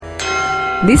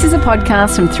This is a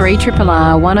podcast from 3RRR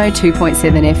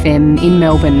 102.7 FM in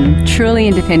Melbourne, truly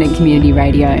independent community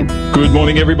radio. Good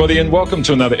morning, everybody, and welcome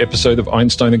to another episode of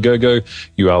Einstein A Go-Go.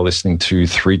 You are listening to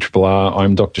 3RRR.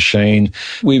 I'm Dr. Shane.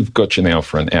 We've got you now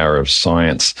for an hour of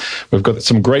science. We've got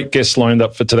some great guests lined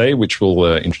up for today, which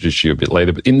we'll introduce you a bit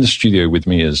later. But in the studio with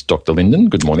me is Dr. Lyndon.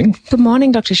 Good morning. Good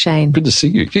morning, Dr. Shane. Good to see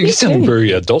you. You sound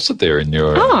very dulcet there in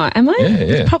your... Oh, am I?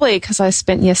 Yeah. Probably because I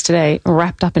spent yesterday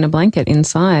wrapped up in a blanket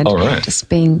inside. All right. Just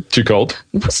being... Too cold?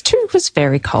 It was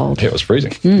very cold. Yeah, it was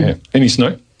freezing. Yeah. Any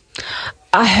snow?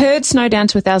 I heard snow down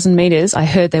to 1,000 metres. I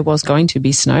heard there was going to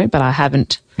be snow, but I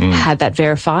haven't had that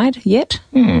verified yet.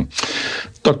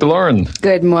 Dr. Lauren.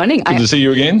 Good morning. Good to see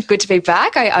you again. Good to be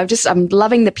back. I'm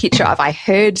loving the picture of I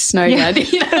heard snow.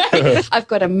 Yeah. I've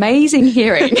got amazing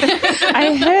hearing.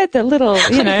 I heard the little,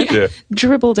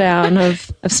 dribble down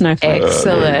of snowflakes.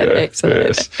 Excellent.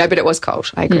 Yes. No, but it was cold.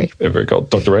 I agree. Yeah, very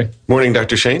cold. Dr. Ray. Morning,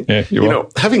 Dr. Shane. Yeah, you are.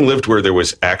 Having lived where there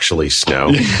was actually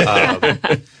snow,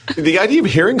 the idea of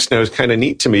hearing snow is kind of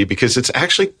neat to me because it's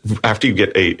actually, after you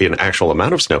get an actual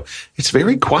amount of snow, it's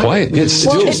very quiet. Yeah, that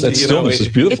stillness is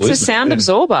beautiful. It's a sound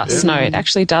absorber, snow. It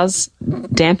actually does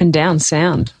dampen down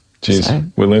sound. Jeez, So.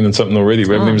 we're learning something already.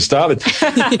 We haven't even started.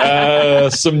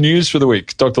 Some news for the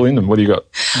week. Dr. Lyndon, what do you got?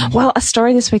 Well, a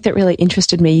story this week that really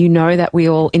interested me. You know that we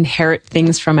all inherit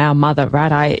things from our mother,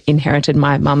 right? I inherited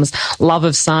my mum's love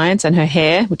of science and her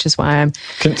hair, which is why I'm...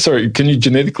 Can you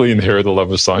genetically inherit a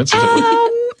love of science?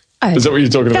 Is that what you're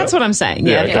talking about? That's what I'm saying.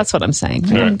 Yeah, okay. That's what I'm saying.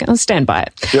 All right. I'm going to stand by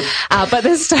it. Yep. But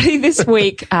the study this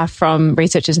week from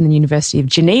researchers in the University of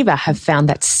Geneva have found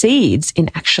that seeds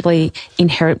actually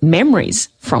inherit memories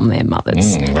from their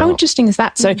mothers. How interesting is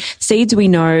that? So seeds, we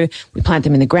know, we plant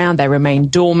them in the ground, they remain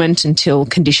dormant until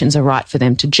conditions are right for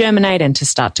them to germinate and to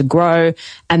start to grow.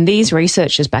 And these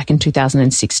researchers back in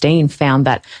 2016 found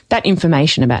that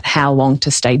information about how long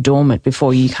to stay dormant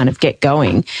before you kind of get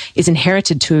going is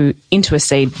inherited into a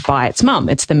seed by its mum.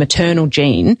 It's the maternal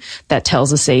gene that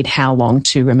tells a seed how long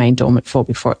to remain dormant for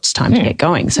before it's time to get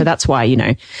going. So that's why,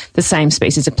 the same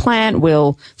species of plant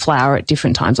will flower at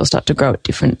different times or start to grow at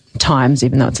different times,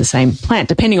 even though it's the same plant,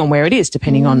 depending on where it is,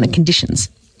 depending on the conditions.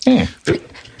 Yeah.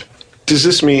 Does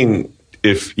this mean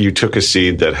if you took a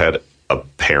seed that had a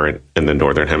parent in the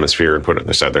northern hemisphere and put it in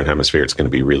the southern hemisphere, it's going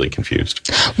to be really confused?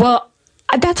 Well,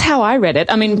 that's how I read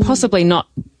it. I mean, possibly not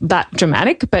that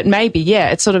dramatic, but maybe, yeah.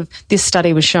 It's sort of, this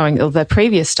study was showing, or the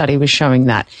previous study was showing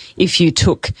that if you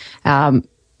took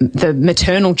the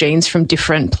maternal genes from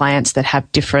different plants that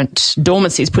have different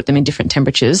dormancies, put them in different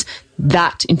temperatures,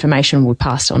 that information would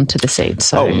pass on to the seed.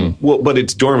 So, but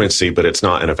it's dormancy, but it's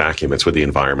not in a vacuum. It's with the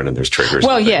environment and there's triggers.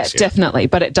 Well, and yeah, things, definitely.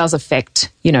 But it does affect,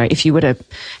 if you were to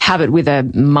have it with a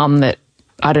mum that,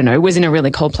 I don't know, was in a really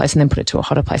cold place and then put it to a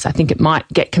hotter place, I think it might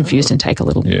get confused and take a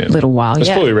little while. It's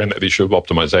probably around that issue of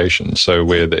optimization. So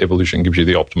where the evolution gives you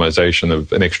the optimization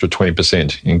of an extra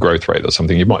 20% in growth rate or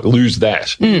something, you might lose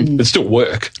that. It'd still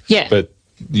work. Yeah. But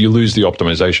you lose the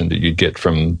optimization that you get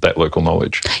from that local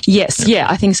knowledge. Yes, yeah,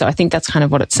 I think so. I think that's kind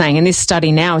of what it's saying. And this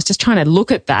study now is just trying to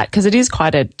look at that because it is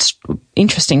quite an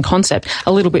interesting concept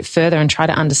a little bit further and try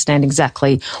to understand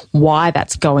exactly why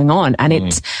that's going on. And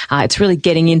it's really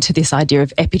getting into this idea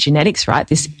of epigenetics, right?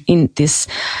 This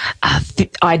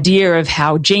idea of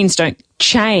how genes don't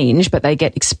change, but they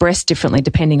get expressed differently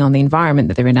depending on the environment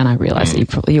that they're in. And I realise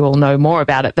that you all know more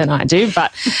about it than I do,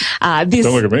 but this,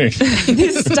 Don't look at me.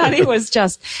 this study was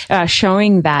just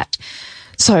showing that.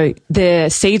 So the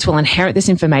seeds will inherit this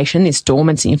information, this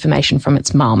dormancy information from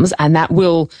its mums, and that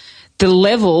will, the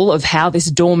level of how this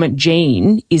dormant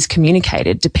gene is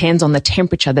communicated depends on the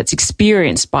temperature that's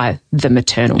experienced by the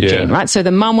maternal gene, right? So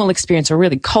the mum will experience a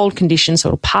really cold condition, so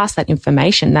it'll pass that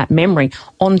information, that memory,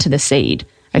 onto the seed.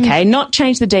 Okay, not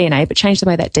change the DNA, but change the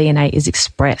way that DNA is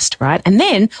expressed, right? And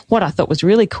then what I thought was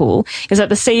really cool is that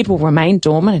the seed will remain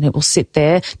dormant and it will sit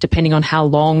there depending on how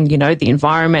long, the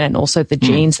environment and also the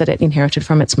genes that it inherited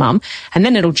from its mum. And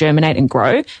then it'll germinate and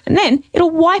grow. And then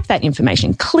it'll wipe that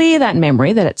information, clear that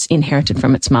memory that it's inherited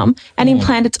from its mum and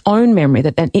implant its own memory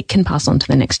that then it can pass on to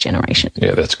the next generation.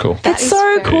 Yeah, that's cool. That's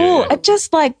so cool. It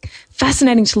just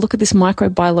fascinating to look at this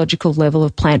microbiological level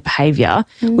of plant behaviour,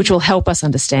 which will help us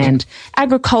understand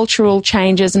agricultural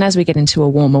changes. And as we get into a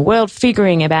warmer world,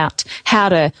 figuring about how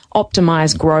to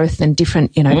optimise growth and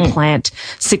different, plant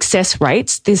success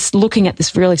rates, looking at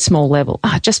this really small level.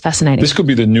 Just fascinating. This could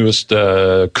be the newest,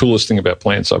 coolest thing about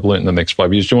plants I've learned in the next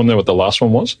 5 years. Do you want to know what the last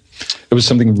one was? It was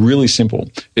something really simple.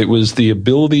 It was the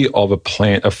ability of a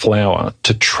flower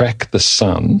to track the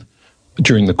sun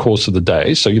during the course of the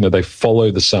day. So, they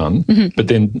follow the sun, but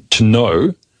then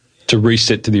to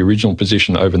reset to the original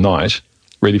position overnight,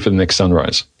 ready for the next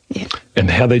sunrise. Yeah.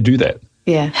 And how they do that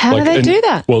Yeah. How do they do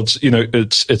that? Well,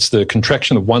 it's the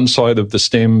contraction of one side of the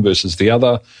stem versus the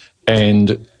other,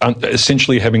 and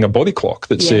essentially having a body clock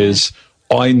that says,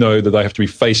 I know that I have to be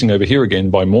facing over here again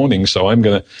by morning, so I'm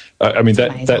going to...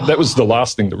 that was the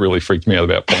last thing that really freaked me out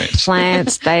about plants.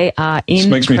 Plants, they are incredible. This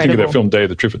makes me think of that film Day of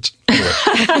the Triffids. Anyway,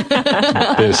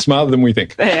 they're smarter than we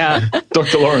think. They are.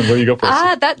 Dr. Lauren, what do you got for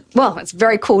us? It's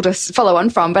very cool to follow on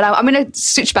from, but I'm going to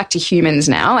switch back to humans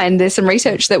now, and there's some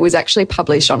research that was actually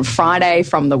published on Friday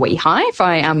from the WeHive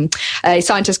by a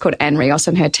scientist called Anne Rios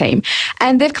and her team,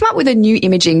 and they've come up with a new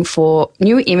imaging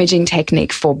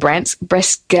technique for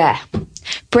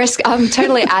I'm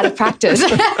totally out of practice.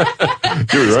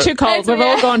 It's too cold. We've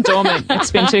all gone dormant.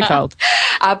 It's been too cold.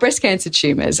 Breast cancer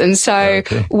tumours. And so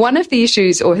one of the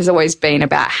issues has always been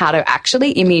about how to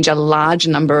actually image a large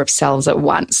number of cells at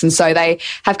once. And so they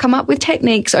have come up with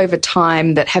techniques over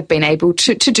time that have been able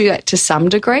to do that to some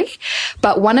degree.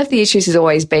 But one of the issues has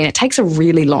always been it takes a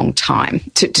really long time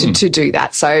to do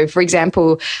that. So, for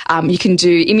example, you can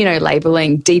do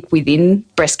immunolabeling deep within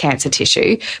breast cancer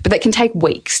tissue, but that can take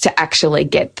weeks to actually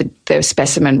get the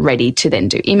specimen ready to then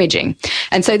do imaging.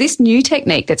 And so this new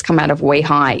technique that's come out of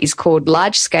WeHi is called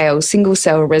large-scale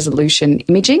single-cell resolution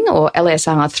imaging, or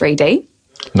LSR-3D.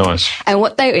 Nice. And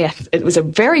it was a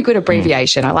very good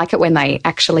abbreviation. I like it when they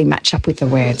actually match up with the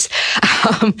words.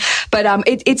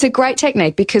 It's a great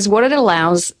technique because what it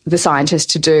allows the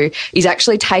scientists to do is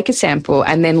actually take a sample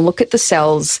and then look at the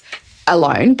cells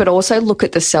alone, but also look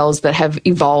at the cells that have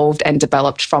evolved and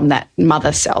developed from that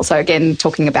mother cell. So again,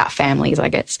 talking about families, I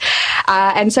guess.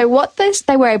 And so what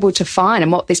they were able to find,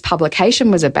 and what this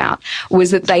publication was about, was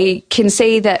that they can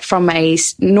see that from a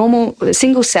normal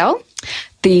single cell,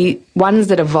 the ones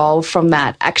that evolve from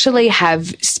that actually have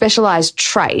specialised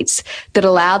traits that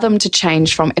allow them to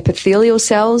change from epithelial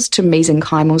cells to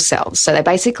mesenchymal cells. So they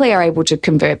basically are able to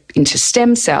convert into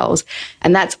stem cells,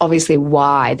 and that's obviously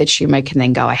why the tumour can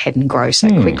then go ahead and grow so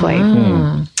quickly.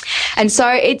 And so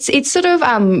it's sort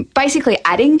of basically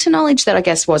adding to knowledge that I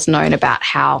guess was known about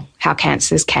how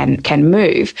cancers can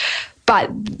move. But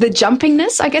the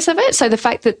jumpingness, I guess, of it, so the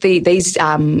fact that these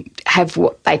have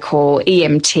what they call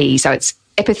EMT, so it's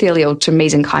epithelial to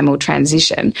mesenchymal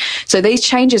transition. So these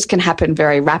changes can happen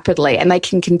very rapidly and they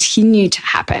can continue to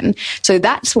happen. So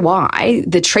that's why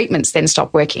the treatments then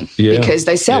stop working because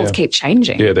those cells keep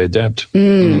changing. Yeah, they adapt.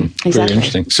 Exactly. Very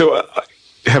interesting. So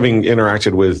having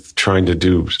interacted with trying to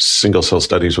do single-cell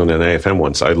studies with an AFM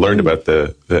once, I learned about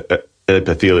the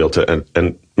epithelial to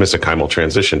and mesenchymal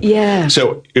transition. Yeah.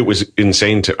 So it was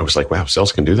insane I was like, wow,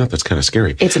 cells can do that? That's kind of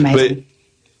scary. It's amazing. But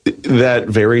that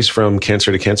varies from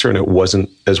cancer to cancer, and it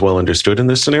wasn't as well understood in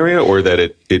this scenario, or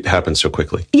that it happens so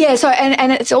quickly? Yeah, so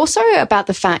and it's also about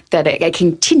the fact that it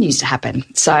continues to happen.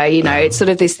 So, it's sort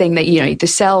of this thing that, the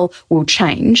cell will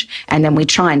change and then we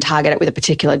try and target it with a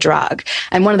particular drug.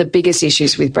 And one of the biggest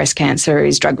issues with breast cancer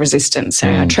is drug resistance.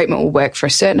 So treatment will work for a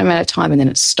certain amount of time and then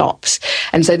it stops.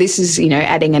 And so this is,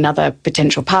 adding another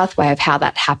potential pathway of how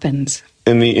that happens.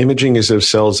 And the imaging is of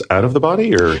cells out of the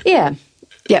body, or? Yeah.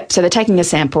 Yep. So they're taking a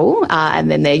sample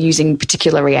and then they're using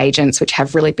particular reagents which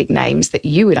have really big names that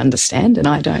you would understand and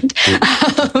I don't.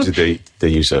 Did they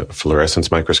use a fluorescence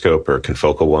microscope or a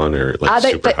confocal one, or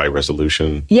super high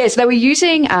resolution? Yes, they were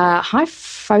using high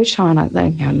photon.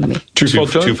 Two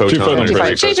photon.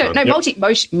 No,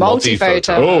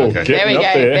 multi-photon. Oh, okay.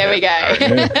 There we go.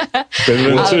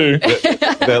 Better than two.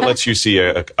 That lets you see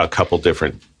a couple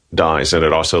different dyes, and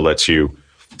it also lets you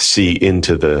see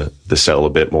into the cell a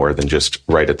bit more than just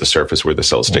right at the surface where the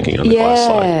cell's sticking on the glass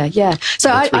slide. Yeah. So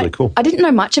that's really cool. I didn't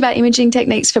know much about imaging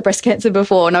techniques for breast cancer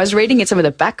before, and I was reading some of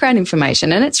the background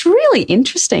information, and it's really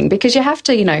interesting because you have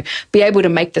to, be able to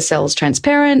make the cells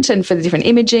transparent and for the different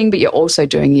imaging, but you're also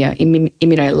doing your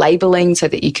immunolabeling so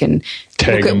that you can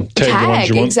tag the ones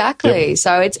you want. Exactly. Yep.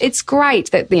 So it's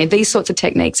great that these sorts of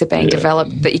techniques are being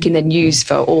developed that you can then use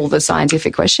for all the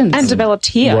scientific questions. And developed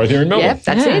here. Right here in Melbourne.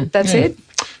 Yep, that's it.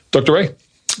 Dr. Ray.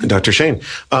 Dr. Shane,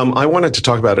 I wanted to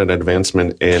talk about an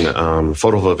advancement in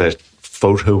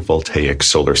photovoltaic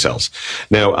solar cells.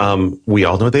 Now, we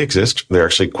all know they exist. They're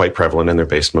actually quite prevalent, and they're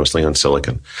based mostly on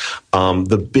silicon.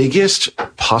 The biggest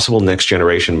possible next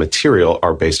generation material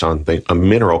are based on a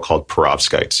mineral called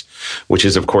perovskites, which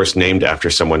is, of course, named after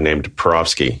someone named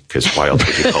Perovsky, because why else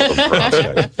would you call them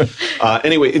perovskites?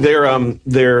 Anyway, they're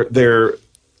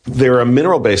a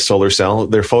mineral-based solar cell.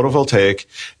 They're photovoltaic,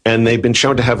 and they've been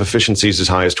shown to have efficiencies as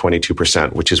high as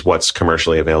 22%, which is what's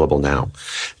commercially available now.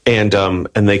 And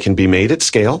they can be made at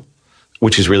scale,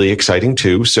 which is really exciting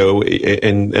too. So,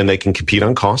 and they can compete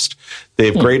on cost. They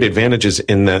have great advantages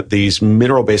in that these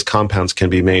mineral-based compounds can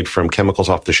be made from chemicals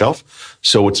off the shelf,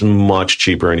 so it's much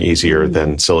cheaper and easier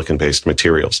than silicon-based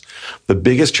materials. The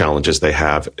biggest challenges they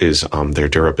have is their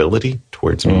durability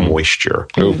towards moisture.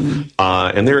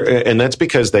 And that's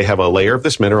because they have a layer of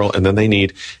this mineral, and then they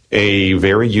need a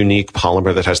very unique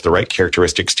polymer that has the right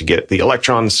characteristics to get the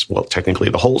electrons, well, technically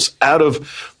the holes, out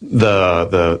of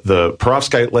the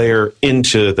perovskite layer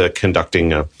into the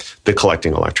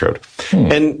collecting electrode.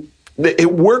 And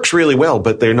it works really well,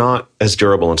 but they're not as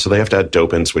durable, and so they have to add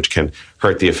dopants, which can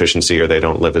hurt the efficiency, or they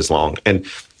don't live as long. And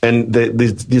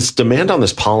this demand on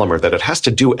this polymer that it has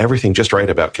to do everything just right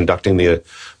about conducting the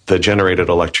generated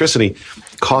electricity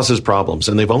causes problems.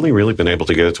 And they've only really been able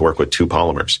to get it to work with 2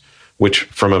 polymers, which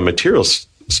from a materials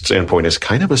standpoint is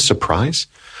kind of a surprise.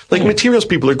 Like materials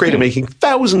people are great at making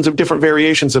thousands of different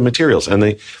variations of materials, and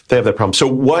they have that problem. So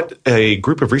what a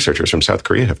group of researchers from South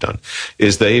Korea have done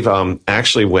is they've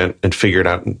actually went and figured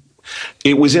out,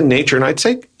 it was in nature, and I'd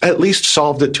say at least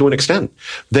solved it to an extent.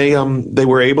 They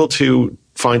were able to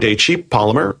find a cheap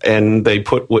polymer, and they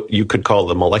put what you could call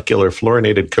the molecular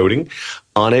fluorinated coating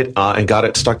on it, and got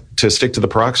it to stick to the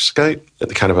perovskite,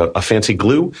 kind of a fancy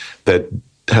glue that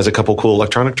has a couple cool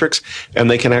electronic tricks,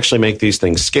 and they can actually make these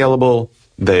things scalable.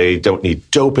 They don't need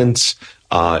dopants.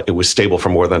 It was stable for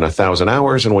more than 1,000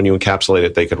 hours, and when you encapsulate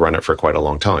it, they could run it for quite a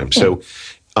long time. So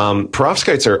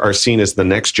perovskites are seen as the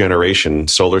next generation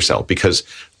solar cell because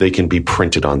they can be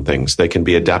printed on things. They can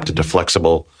be adapted to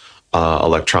flexible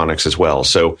electronics as well.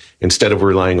 So instead of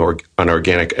relying on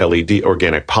organic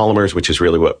organic polymers, which is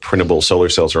really what printable solar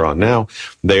cells are on now,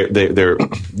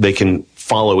 they can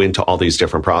follow into all these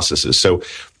different processes. So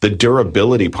the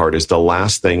durability part is the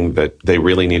last thing that they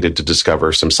really needed to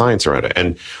discover some science around it.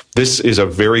 And this is a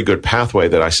very good pathway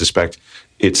that I suspect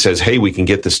it says, hey, we can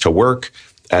get this to work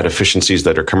at efficiencies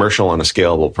that are commercial on a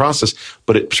scalable process,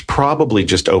 but it's probably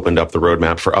just opened up the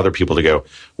roadmap for other people to go,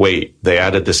 wait, they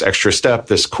added this extra step,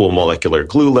 this cool molecular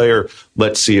glue layer.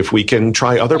 Let's see if we can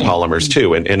try other polymers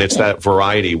too. And it's that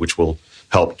variety which will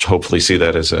help hopefully see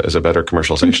that as a better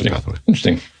commercialization pathway.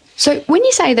 Interesting. So when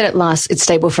you say that it's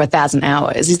stable for 1,000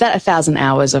 hours, is that 1,000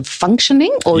 hours of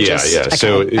functioning or just? Yeah.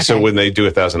 Okay. So when they do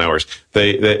 1,000 hours,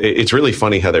 it's really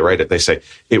funny how they write it. They say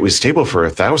it was stable for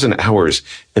 1,000 hours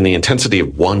in the intensity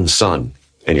of one sun.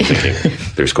 And you're thinking,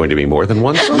 there's going to be more than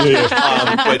one sun?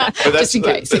 But that's, just in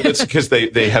case. That's because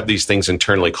they have these things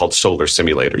internally called solar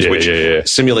simulators, which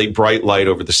simulate bright light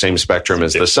over the same spectrum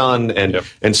as the sun.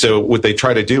 And so what they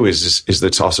try to do is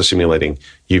it's also simulating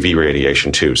UV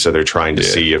radiation too. So they're trying to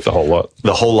see if the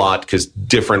whole lot, because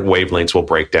different wavelengths will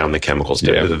break down the chemicals,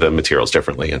 the materials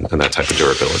differently, and that type of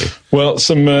durability. Well,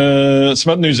 some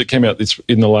other news that came out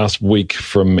in the last week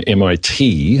from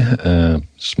MIT,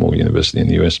 small university in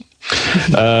the US,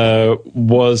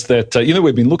 was that,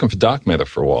 we've been looking for dark matter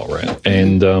for a while, right?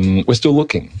 And we're still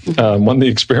looking. One of the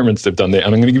experiments they've done there,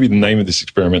 and I'm going to give you the name of this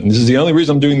experiment, and this is the only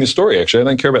reason I'm doing this story, actually. I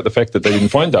don't care about the fact that they didn't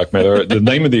find dark matter. The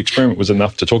name of the experiment was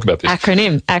enough to talk about this.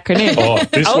 Acronym. Oh,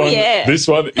 this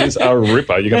one is a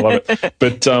ripper. You're going to love it.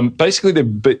 But basically,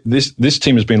 this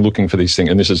team has been looking for these things,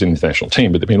 and this is an international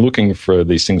team, but they've been looking for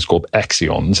these things called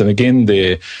axions. And again,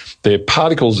 they're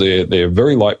particles, they're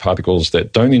very light particles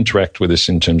that don't interact with us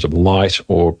in terms of light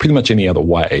or pretty much any other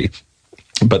way.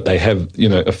 But they have,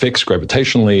 effects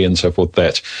gravitationally and so forth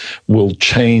that will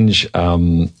change.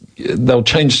 They'll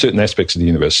change certain aspects of the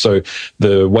universe. So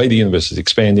the way the universe is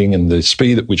expanding and the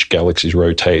speed at which galaxies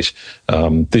rotate,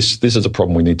 this is a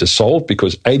problem we need to solve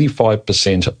because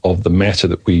 85% of the matter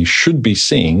that we should be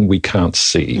seeing, we can't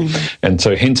see. Mm-hmm. And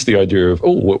so hence the idea of,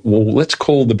 let's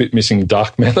call the bit missing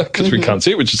dark matter because we can't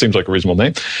see it, which seems like a reasonable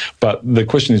name. But the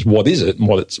question is, what is it and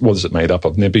what is it made up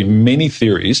of? And there have been many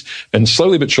theories, and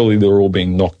slowly but surely they're all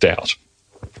being knocked out.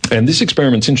 And this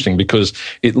experiment's interesting because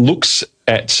it looks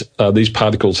at these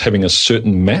particles having a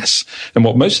certain mass. And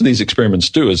what most of these experiments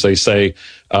do is they say,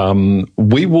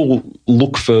 we will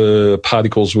look for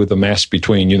particles with a mass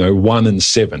between, 1 and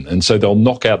 7. And so they'll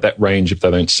knock out that range if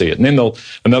they don't see it. And then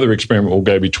another experiment will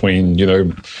go between,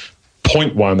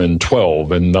 0.1 and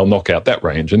 12, and they'll knock out that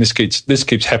range. And this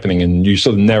keeps happening, and you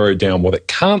sort of narrow down what it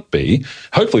can't be.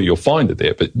 Hopefully you'll find it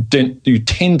there, but you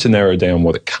tend to narrow down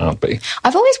what it can't be.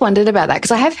 I've always wondered about that because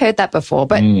I have heard that before,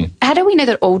 but how do we know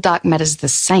that all dark matter is the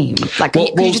same? Like, could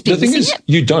you just be the thing is,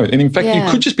 you don't. And in fact,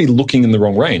 you could just be looking in the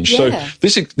wrong range. Yeah. So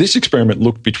this experiment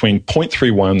looked between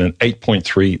 0.31 and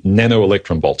 8.3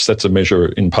 nanoelectron volts. That's a measure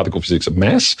in particle physics of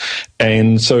mass.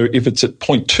 And so if it's at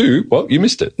 0.2, well, you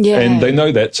missed it. Yeah. And they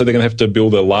know that, so they're going to have to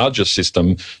build a larger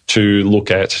system to look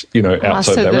at,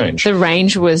 outside so that range. The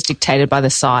range was dictated by the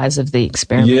size of the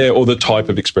experiment. Yeah, or the type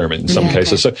of experiment in some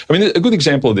cases. Okay. So, I mean, a good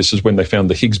example of this is when they found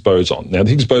the Higgs boson. Now, the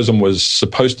Higgs boson was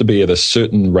supposed to be at a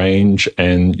certain range,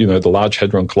 and, the Large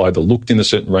Hadron Collider looked in a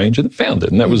certain range and it found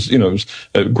it. And that was, it was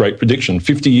a great prediction.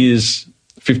 50 years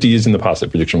in the past, that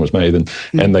prediction was made,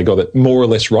 and they got it more or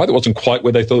less right. It wasn't quite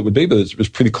where they thought it would be, but it was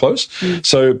pretty close.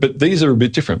 So, but these are a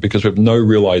bit different because we have no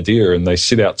real idea, and they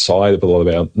sit outside of a lot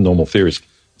of our normal theories.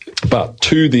 But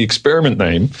to the experiment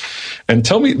name, and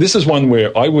tell me, this is one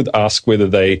where I would ask whether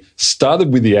they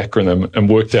started with the acronym and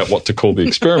worked out what to call the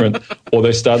experiment, or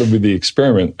they started with the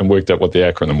experiment and worked out what the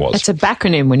acronym was. It's a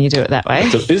backronym when you do it that way.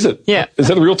 Is it? Yeah. Is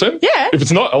that a real term? Yeah. If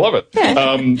it's not, I love it.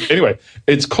 Yeah. Anyway,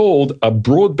 it's called a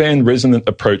broadband resonant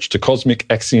approach to cosmic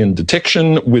axion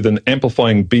detection with an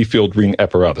amplifying B-field ring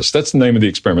apparatus. That's the name of the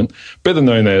experiment, better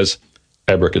known as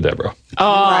Abracadabra. Oh,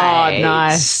 Right.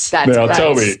 nice. Now,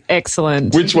 tell me,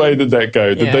 Excellent. which way did that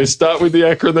go? Did Yeah. they start with the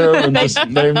acronym and just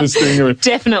name this thing? Or,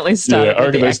 Definitely started. I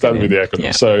reckon they started with the acronym.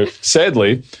 Yeah. So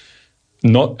sadly,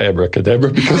 not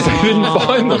Abracadabra because they didn't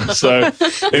find them. So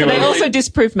anyway, They also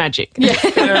disprove magic. yeah,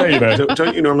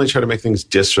 Don't you normally try to make things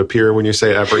disappear when you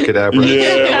say abracadabra?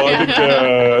 Yeah,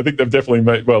 well, I think they've definitely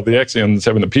made. Well, the axions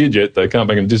haven't appeared yet. They can't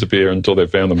make them disappear until they've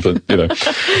found them. But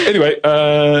anyway,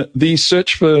 the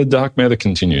search for dark matter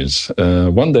continues.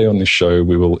 One day on this show,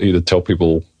 we will either tell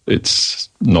people it's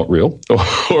not real,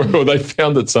 or they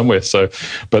found it somewhere. So,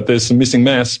 but there's some missing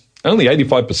mass. Only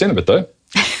 85% of it, though.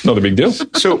 Not a big deal.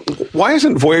 So why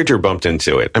hasn't Voyager bumped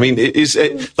into it? I mean, is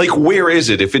it like, where is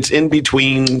it? If it's in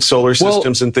between solar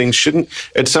systems and things, shouldn't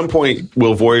at some point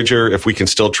will Voyager, if we can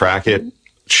still track it,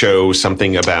 show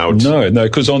something about? No,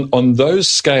 because on those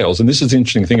scales, and this is the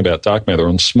interesting thing about dark matter,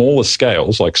 on smaller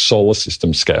scales, like solar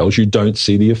system scales, you don't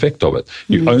see the effect of it.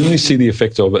 You only see the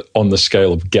effect of it on the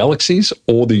scale of galaxies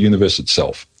or the universe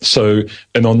itself. So,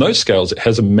 and on those scales, it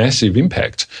has a massive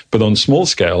impact, but on small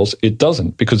scales, it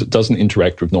doesn't, because it doesn't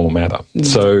interact with normal matter.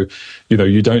 So, you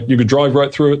could drive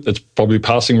right through it. It's probably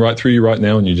passing right through you right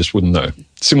now, and you just wouldn't know.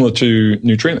 Similar to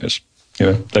neutrinos.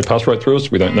 They pass right through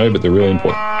us. We don't know, but they're really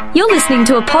important. You're listening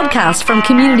to a podcast from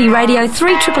Community Radio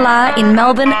 3RRR in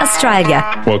Melbourne,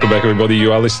 Australia. Welcome back, everybody.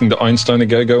 You are listening to Einstein A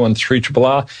Go-Go on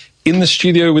 3RRR. In the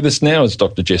studio with us now is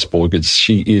Dr. Jess Borgers.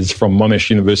 She is from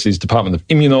Monash University's Department of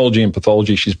Immunology and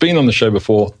Pathology. She's been on the show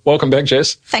before. Welcome back,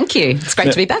 Jess. Thank you. It's great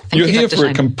to be back. Thank You're you, here Dr. for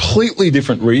Shane. a completely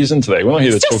different reason today. We're not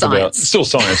here to Still talk about science. still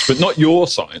science, but not your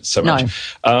science so No.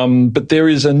 much. But there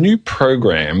is a new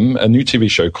program, a new TV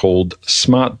show called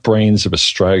Smart Brains of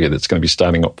Australia that's going to be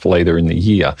starting up later in the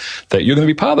year that you're going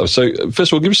to be part of. So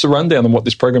first of all, give us a rundown on what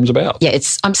this program's about. Yeah,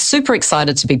 I'm super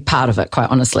excited to be part of it,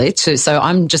 quite honestly. So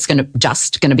I'm just going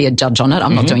to be a judge on it.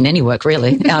 I'm not doing any work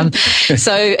really.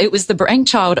 So it was the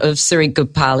brainchild of Suri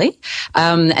Gopali,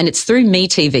 and it's through Me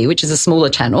TV, which is a smaller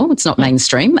channel. It's not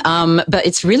mainstream, but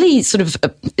it's really sort of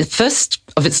a first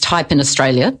of its type in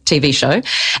Australia TV show.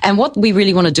 And what we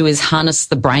really want to do is harness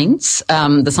the brains,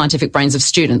 the scientific brains of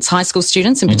students, high school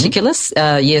students in particular,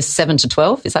 years 7 to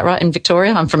 12. Is that right? In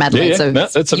Victoria, I'm from Adelaide, so No,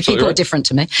 that's you absolutely people right. are different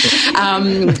to me.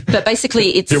 But basically,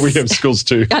 it's Yeah, we have schools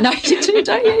too. I know you do,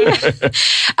 don't you?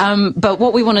 Yeah. But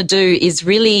what we want to do is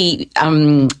really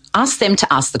ask them to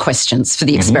ask the questions for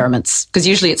the experiments. Because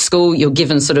usually at school, you're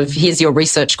given sort of, here's your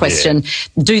research question,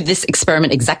 do this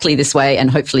experiment exactly this way,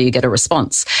 and hopefully you get a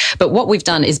response. But what we've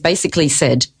done is basically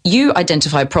said, you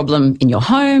identify a problem in your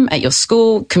home, at your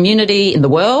school, community, in the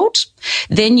world.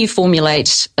 Then you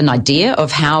formulate an idea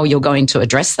of how you're going to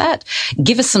address that.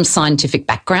 Give us some scientific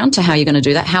background to how you're going to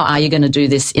do that. How are you going to do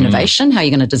this innovation? How are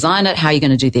you going to design it? How are you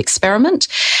going to do the experiment?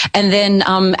 And then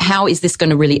how is this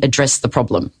going to really address the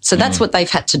problem? So that's what they've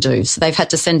had to do. So they've had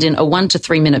to send in a 1 to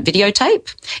 3 minute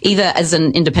videotape, either as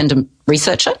an independent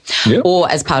researcher or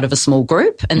as part of a small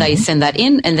group, and they send that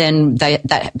in, and then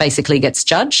that basically gets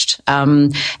judged.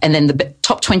 And then the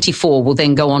top 24 will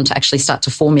then go on to actually start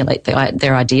to formulate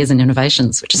their ideas and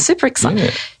innovations, which is super exciting.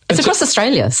 Yeah. It's across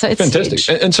Australia, so it's fantastic.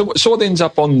 huge. And so what ends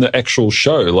up on the actual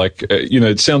show? Like,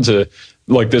 it sounds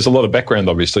like there's a lot of background,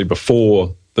 obviously,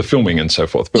 before the filming and so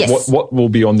forth. But Yes. what will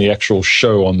be on the actual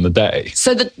show on the day?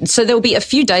 So there'll be a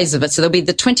few days of it. So there'll be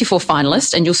the 24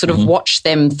 finalists, and you'll sort of watch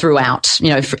them throughout,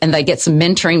 and they get some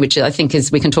mentoring, which I think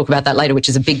we can talk about that later, which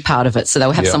is a big part of it. So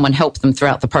they'll have someone help them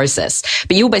throughout the process.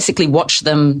 But you'll basically watch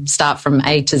them start from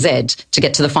A to Z to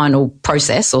get to the final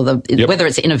process, or whether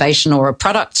it's innovation or a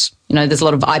product. There's a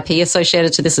lot of IP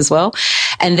associated to this as well.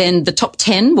 And then the top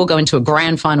 10 will go into a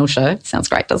grand final show. Sounds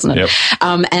great, doesn't it? Yep.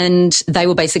 And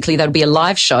that'll be a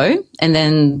live show. And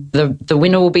then the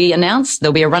winner will be announced.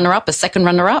 There'll be a runner-up, a second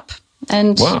runner-up.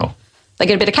 And Wow. they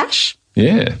get a bit of cash.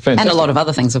 Yeah, fantastic. And a lot of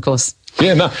other things, of course.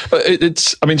 Yeah, no,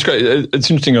 it's great. It's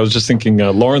interesting. I was just thinking,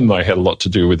 Lauren and I had a lot to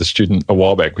do with a student a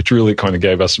while back, which really kind of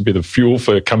gave us a bit of fuel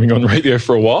for coming on radio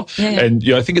for a while. Yeah. And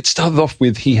I think it started off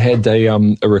with he had a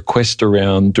request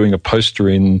around doing a poster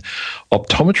in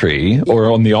optometry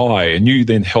or on the eye, and you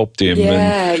then helped him.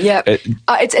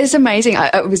 It's amazing.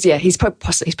 He's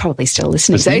probably still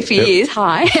listening. So if he is,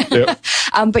 hi. Yep.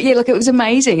 But yeah, look, it was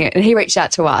amazing, and he reached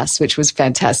out to us, which was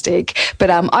fantastic. But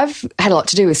I've had a lot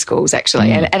to do with schools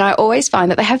actually, and I always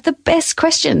find that they have the best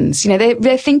questions.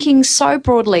 They're thinking so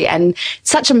broadly and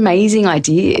such amazing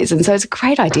ideas, and so it's a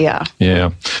great idea. Yeah.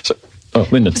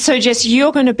 Lyndon. So, Jess,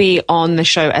 you're going to be on the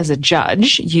show as a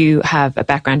judge. You have a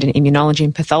background in immunology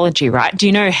and pathology, right? Do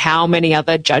you know how many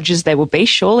other judges there will be?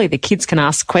 Surely the kids can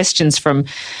ask questions from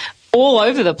all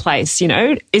over the place.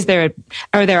 Are there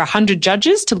 100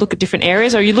 judges to look at different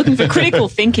areas? Or are you looking for critical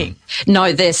thinking?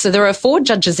 No, there are 4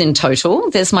 judges in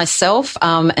total. There's myself,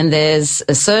 and there's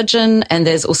a surgeon, and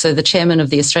there's also the chairman of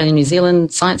the Australian New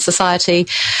Zealand Science Society.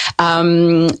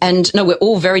 And no, we're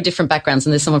all very different backgrounds,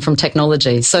 and there's someone from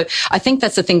technology. So I think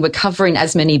that's the thing. We're covering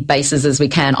as many bases as we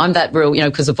can. I'm that real,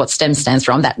 because of what STEM stands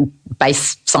for, I'm that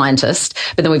base scientist.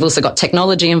 But then we've also got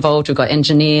technology involved. We've got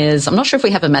engineers. I'm not sure if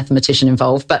we have a mathematician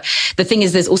involved, but the thing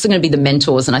is, there's also going to be the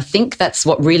mentors. And I think that's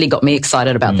what really got me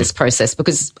excited about this process,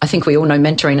 because I think we all know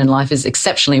mentoring in life is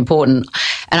exceptionally important.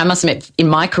 And I must admit, in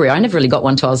my career, I never really got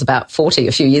one until I was about 40,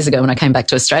 a few years ago when I came back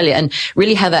to Australia, and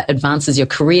really how that advances your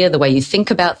career, the way you think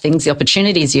about things, the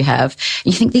opportunities you have.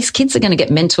 You think these kids are going to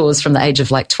get mentors from the age of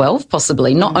 12,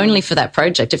 possibly, not only for that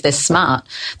project. If they're smart,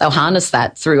 they'll harness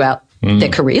that throughout their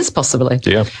careers, possibly.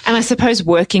 Yeah. And I suppose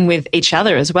working with each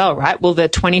other as well, right? Will the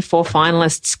 24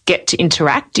 finalists get to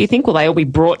interact, do you think? Will they all be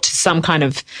brought to some kind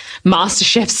of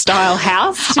MasterChef-style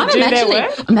house to do their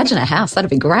work? Imagine a house.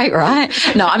 That'd be great, right?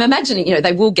 No, I'm imagining,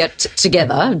 they will get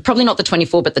together, probably not the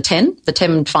 24, but the 10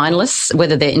 finalists,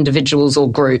 whether they're individuals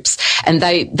or groups. And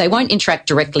they won't interact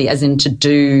directly as in to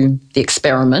do the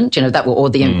experiment, or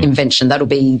the invention. That'll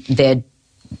be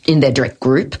in their direct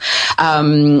group.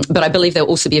 But I believe there'll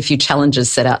also be a few challenges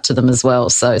set out to them as well.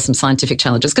 So some scientific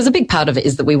challenges, because a big part of it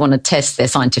is that we want to test their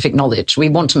scientific knowledge. We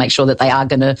want to make sure that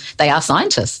they are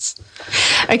scientists.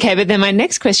 Okay, but then my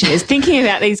next question is thinking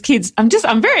about these kids. I'm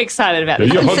very excited about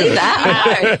this. See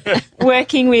that?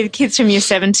 Working with kids from year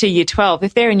 7 to year 12.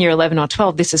 If they're in year 11 or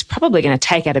 12, this is probably going to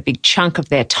take out a big chunk of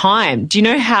their time. Do you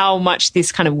know how much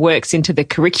this kind of works into the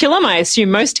curriculum? I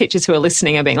assume most teachers who are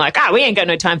listening are being like, we ain't got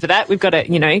no time for that. We've got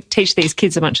to, teach these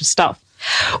kids a bunch of stuff.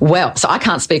 Well, so I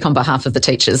can't speak on behalf of the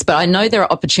teachers, but I know there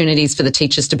are opportunities for the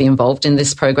teachers to be involved in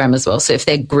this program as well. So if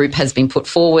their group has been put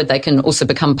forward, they can also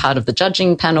become part of the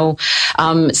judging panel.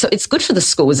 So it's good for the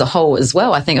school as a whole as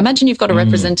well, I think. Imagine you've got a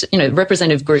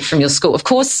representative group from your school. Of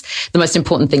course, the most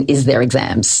important thing is their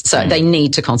exams. So they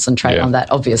need to concentrate on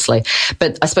that, obviously.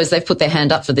 But I suppose they've put their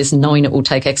hand up for this, knowing it will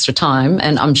take extra time.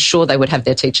 And I'm sure they would have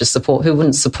their teachers' support. Who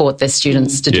wouldn't support their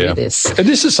students to do this? And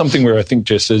this is something where I think,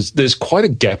 Jess, there's quite a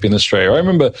gap in Australia. I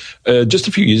remember just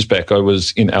a few years back, I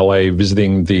was in LA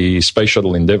visiting the Space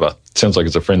Shuttle Endeavour. It sounds like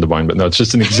it's a friend of mine, but no, it's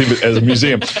just an exhibit as a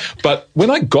museum. But when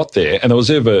I got there, and I was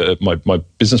there with my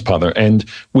business partner, and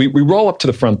we roll up to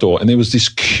the front door, and there was this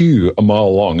queue a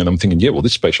mile long, and I'm thinking,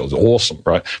 this Space Shuttle is awesome,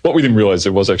 right? What we didn't realise,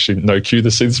 there was actually no queue to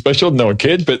see the Space Shuttle. No one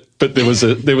cared, but there was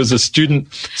a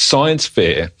student science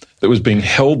fair that was being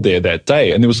held there that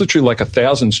day. And there was literally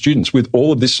 1,000 students with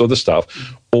all of this sort of stuff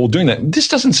all doing that. This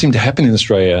doesn't seem to happen in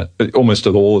Australia almost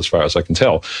at all, as far as I can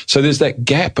tell. So there's that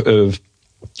gap of,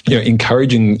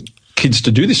 encouraging kids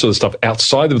to do this sort of stuff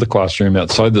outside of the classroom,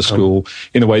 outside the school,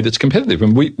 in a way that's competitive.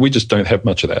 And we just don't have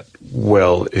much of that.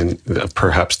 Well,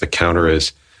 perhaps the counter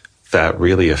is that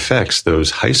really affects those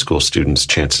high school students'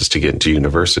 chances to get into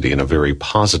university in a very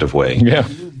positive way. Yeah.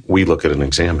 We look at an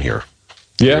exam here.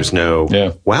 Yeah. There's no,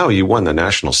 wow, you won the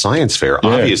National Science Fair. Yeah.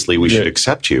 Obviously, we should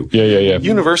accept you. Yeah.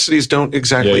 Universities don't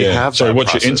exactly have Sorry, that what's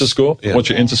process. your inter-score? Yeah. What's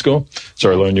your inter-score?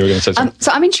 Sorry, Lauren, you were going to say something.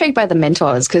 So I'm intrigued by the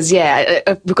mentors because,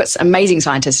 we've got some amazing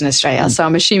scientists in Australia. So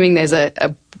I'm assuming there's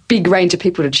a big range of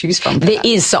people to choose from. There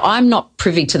is. So I'm not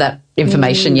privy to that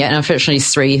information yet. And unfortunately,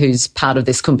 Sri, who's part of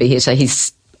this, couldn't be here. So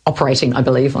he's operating, I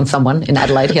believe, on someone in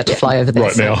Adelaide. He had to fly over there.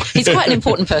 Right now. He's quite an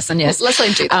important person, yes. Let's let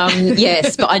him do that.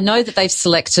 Yes, but I know that they've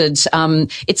selected,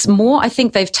 it's more, I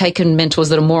think they've taken mentors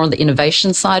that are more on the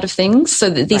innovation side of things. So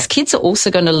that these kids are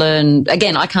also going to learn,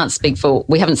 again, I can't speak for,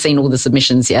 we haven't seen all the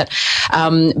submissions yet,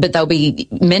 but they'll be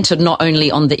mentored not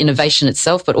only on the innovation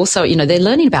itself, but also, they're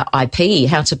learning about IP,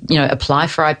 how to, apply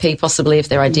for IP possibly if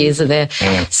their ideas are there.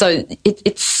 So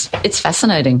it's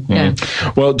fascinating. Yeah.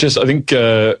 Well, Jess, I think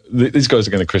these guys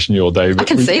are going to question conversation your day. I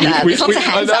can see that. There's lots of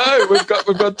hands I know.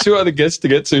 We've got 2 other guests to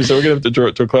get to, so we're going to have to draw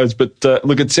it to a close. But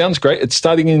look, it sounds great. It's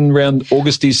starting in around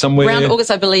Augusty somewhere. Around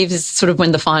August, I believe, is sort of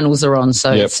when the finals are on.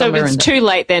 So, So it's too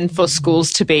late then for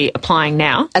schools to be applying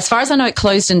now? As far as I know, it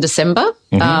closed in December.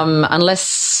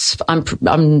 Unless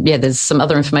there's some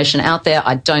other information out there.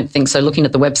 I don't think so. Looking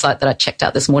at the website that I checked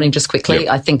out this morning just quickly,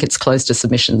 I think it's closed to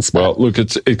submissions. But well, look,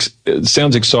 it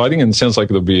sounds exciting and it sounds like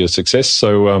it'll be a success.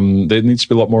 So there needs to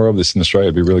be a lot more of this in Australia.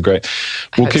 It'd be really great.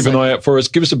 We'll keep an eye out for us.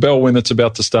 Give us a bell when it's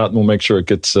about to start and we'll make sure it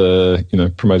gets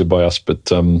promoted by us. But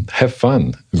have fun.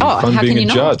 It'd be fun how being can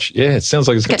you a judge. Yeah, it sounds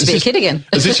like it's get to be a kid again.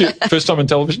 Is this your first time on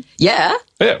television? Yeah.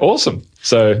 Yeah, awesome.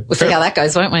 So we'll see how that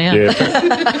goes, won't we?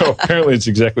 Yeah. Apparently it's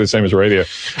exactly the same as radio,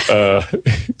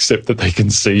 except that they can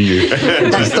see you.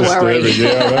 That's the worry. Yeah,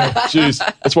 I know. Jeez,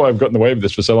 that's why I've gotten away with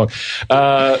this for so long.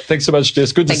 Thanks so much,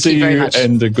 Jess. Good to see you,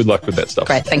 and good luck with that stuff.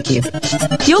 Great, thank you.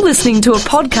 You're listening to a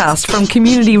podcast from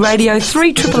Community Radio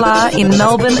 3RRR in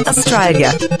Melbourne,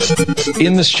 Australia.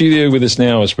 In the studio with us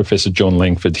now is Professor John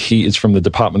Langford. He is from the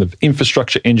Department of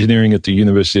Infrastructure Engineering at the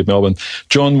University of Melbourne.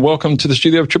 John, welcome to the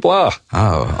studio of Triple R.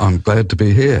 Oh, I'm glad to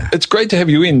be here. It's great to have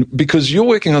you in because you're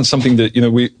working on something that,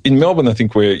 we in Melbourne, I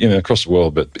think we're, across the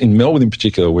world, but in Melbourne in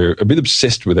particular, we're a bit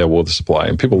obsessed with our water supply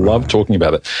and people love talking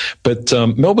about it. But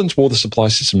Melbourne's water supply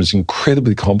system is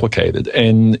incredibly complicated.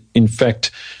 And in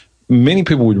fact, many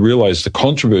people would realise the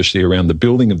controversy around the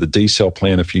building of the desal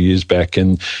plant a few years back.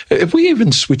 And have we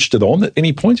even switched it on at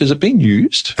any point? Has it been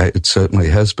used? It certainly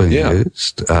has been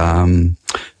used.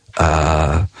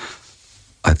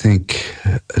 I think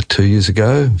 2 years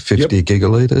ago, 50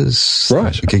 gigalitres.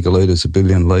 Right. Gigalitres, 1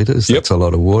 billion litres. That's a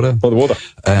lot of water. A lot of water.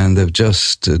 And they've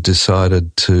just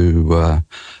decided to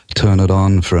turn it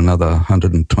on for another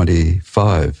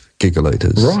 125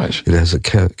 gigalitres. Right. It has a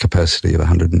capacity of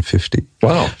 150.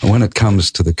 Wow. And when it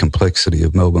comes to the complexity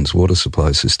of Melbourne's water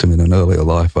supply system, in an earlier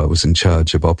life I was in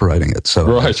charge of operating it.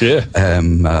 So I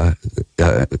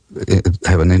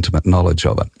have an intimate knowledge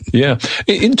of it. Yeah.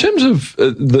 In terms of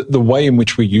the way in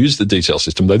which we use the desal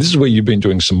system, though, this is where you've been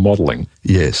doing some modelling.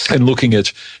 Yes. And looking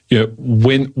at,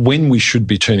 when we should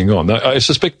be turning on. Now, I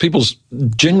suspect people's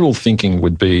general thinking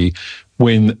would be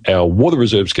when our water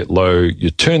reserves get low, you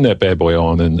turn that bad boy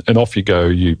on and off you go,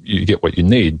 you get what you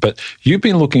need. But you've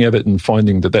been looking at it and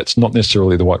finding that that's not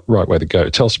necessarily the right way to go.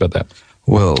 Tell us about that.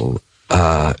 Well,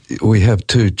 we have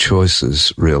 2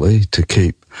 choices, really, to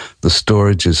keep the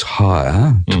storages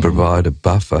higher to provide a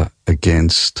buffer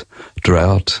against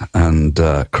drought and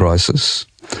crisis,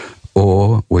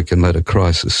 or we can let a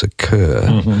crisis occur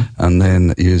and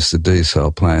then use the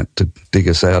desal plant to dig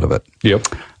us out of it. Yep.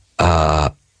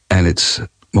 And it's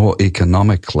more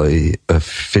economically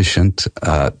efficient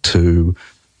to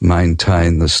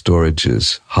maintain the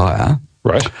storages higher,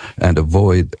 right, and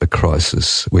avoid a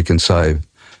crisis. We can save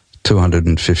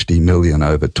 250 million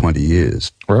over 20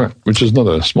 years. Right, which is not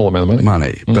a small amount of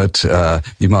money. But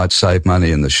you might save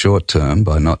money in the short term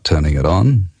by not turning it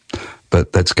on,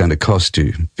 but that's going to cost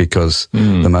you because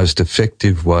the most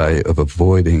effective way of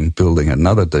avoiding building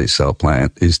another desal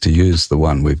plant is to use the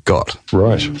one we've got.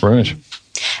 Right.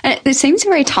 And it seems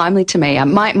very timely to me.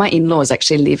 My in-laws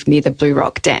actually live near the Blue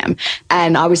Rock Dam,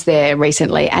 and I was there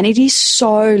recently, and it is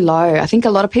so low. I think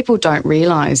a lot of people don't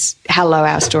realise how low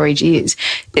our storage is.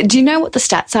 Do you know what the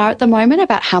stats are at the moment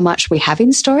about how much we have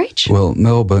in storage? Well,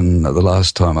 Melbourne, the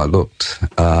last time I looked,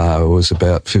 was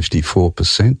about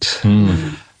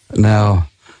 54%. Now,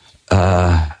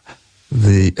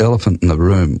 the elephant in the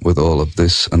room with all of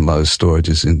this and low storage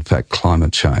is, in fact,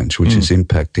 climate change, which is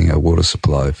impacting our water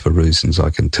supply for reasons I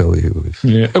can tell you.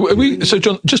 Yeah. So,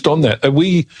 John, just on that, I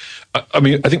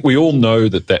think we all know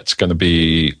that that's going to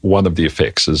be one of the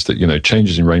effects, is that,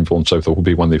 changes in rainfall and so forth will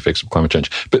be one of the effects of climate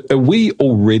change. But are we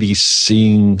already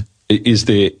seeing... Is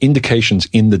there indications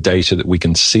in the data that we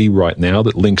can see right now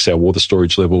that links our water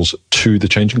storage levels to the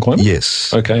changing climate?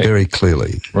 Yes. Okay. Very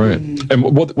clearly. Right. And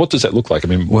what does that look like? I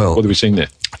mean, what are we seeing there?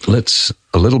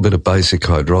 A little bit of basic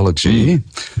hydrology.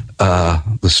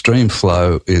 The stream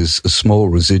flow is a small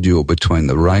residual between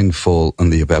the rainfall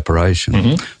and the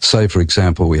evaporation. Say, for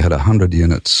example, we had 100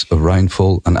 units of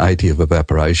rainfall and 80 of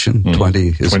evaporation. 20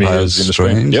 is halved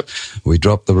streams. Yep. We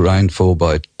dropped the rainfall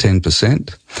by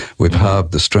 10%. We've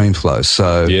halved the stream flow.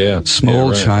 So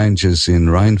small changes in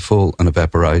rainfall and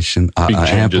evaporation are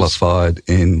amplified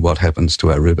in what happens to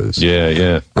our rivers.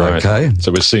 Yeah. Right. Okay.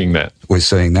 So we're seeing that. We're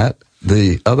seeing that.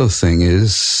 The other thing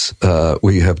is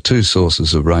we have 2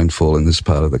 sources of rainfall in this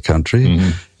part of the country.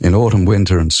 In autumn,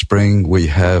 winter and spring, we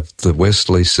have the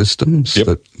westerly systems,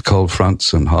 the cold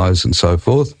fronts and highs and so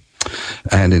forth.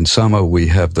 And in summer, we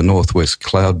have the northwest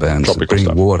cloud bands that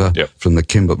bring water from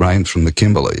the rain from the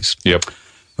Kimberleys. Yep.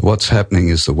 what's happening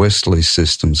is the westerly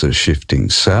systems are shifting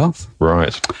south.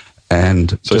 Right.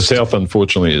 And so south,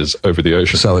 unfortunately, is over the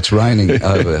ocean. So it's raining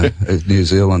over New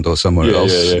Zealand or somewhere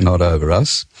else, not over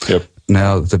us. Yep.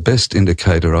 Now, the best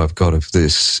indicator I've got of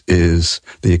this is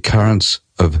the occurrence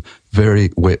of very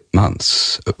wet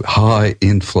months, high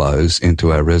inflows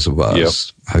into our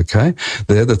reservoirs. Yep. Okay?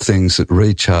 They're the things that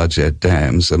recharge our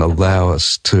dams and allow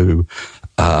us to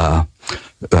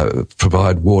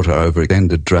provide water over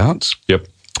extended droughts. Yep.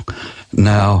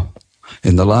 Now,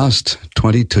 in the last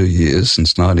 22 years,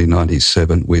 since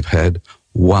 1997, we've had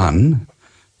one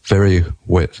very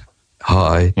wet,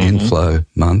 high inflow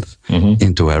month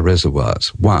into our reservoirs.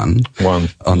 One.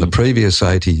 On the previous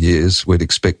 80 years, we'd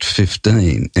expect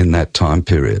 15 in that time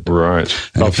period. Right.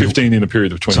 And 15 in a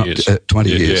period of 20 years. 20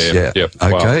 years, yeah. Yep.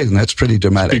 Okay, wow. And that's pretty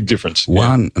dramatic. Big difference.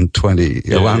 1 and 20.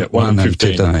 One and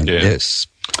 15. Yes.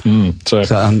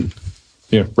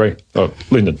 Yeah, Ray. Oh,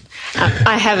 Lyndon.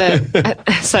 I have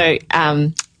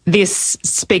this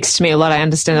speaks to me a lot. I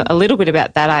understand a little bit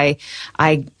about that.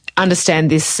 I understand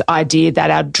this idea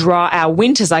that our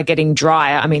winters are getting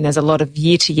drier. I mean, there's a lot of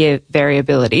year-to-year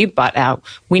variability, but our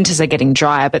winters are getting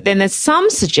drier. But then there's some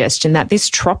suggestion that this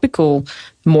tropical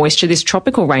moisture, this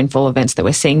tropical rainfall events that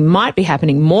we're seeing might be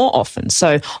happening more often.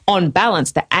 So on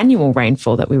balance, the annual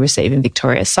rainfall that we receive in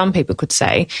Victoria, some people could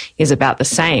say, is about the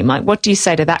same. Like, what do you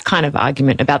say to that kind of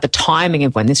argument about the timing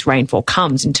of when this rainfall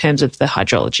comes in terms of the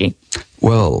hydrology?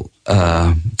 Well,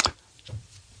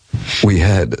 we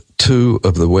had two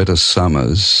of the wettest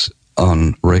summers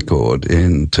on record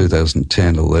in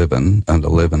 2010-11 and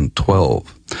 11-12.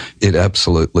 It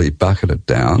absolutely bucketed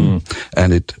down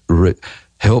and it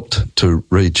helped to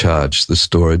recharge the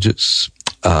storages,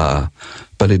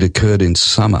 but it occurred in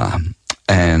summer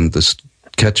and the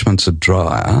catchments are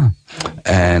drier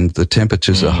and the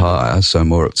temperatures are higher, so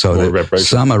more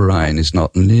summer rain is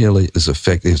not nearly as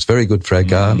effective. It's very good for our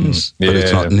gardens, but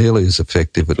it's not nearly as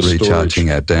effective at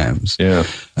recharging our dams. Yeah.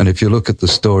 And if you look at the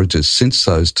storages since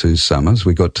those two summers,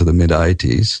 we got to the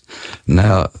mid-80s,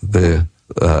 now they're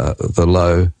the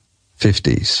low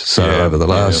 50s. So over the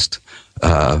last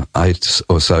 8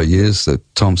 or so years, that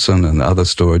Thompson and other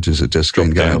storages have just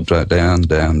been going down.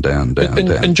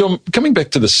 And John, coming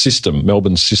back to the system,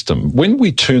 Melbourne's system, when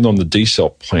we turn on the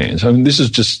desal plant, I mean, this is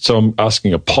just, so I'm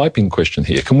asking a piping question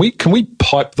here. Can we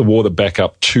pipe the water back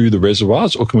up to the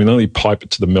reservoirs, or can we only pipe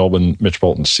it to the Melbourne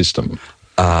metropolitan system?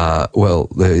 Well,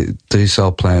 the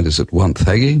desal plant is at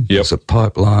Wonthaggi. There's a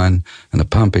pipeline and a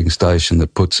pumping station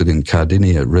that puts it in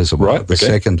Cardinia Reservoir, the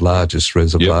second largest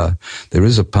reservoir. There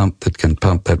is a pump that can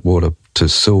pump that water to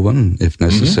Sylvan if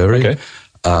necessary.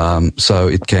 So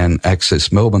it can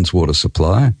access Melbourne's water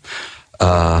supply.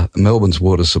 Melbourne's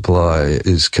water supply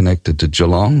is connected to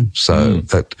Geelong, so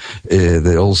that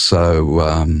they're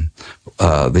also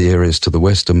the areas to the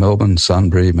west of Melbourne,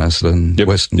 Sunbury, Macedon,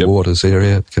 Western Waters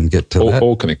area can get to that.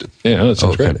 All connected. Yeah, that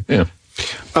sounds great. Yeah.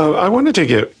 I wanted to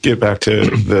get back to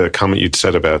the comment you'd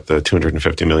said about the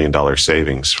 $250 million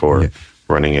savings for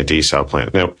running a desal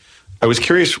plant. Now, I was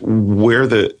curious where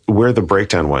the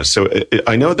breakdown was. So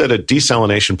I know that a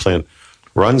desalination plant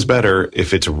runs better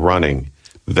if it's running,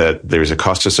 that there's a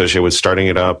cost associated with starting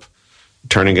it up,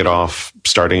 turning it off,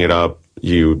 starting it up.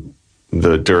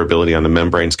 The durability on the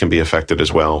membranes can be affected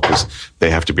as well because they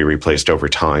have to be replaced over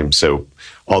time. So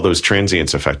all those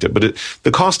transients affect it. But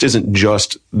the cost isn't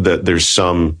just that there's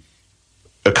some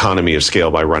economy of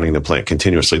scale by running the plant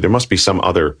continuously. There must be some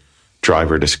other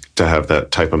driver to have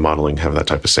that type of modeling, have that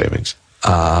type of savings.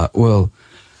 Well,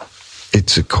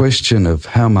 it's a question of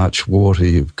how much water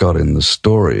you've got in the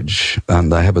storage,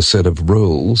 and they have a set of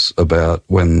rules about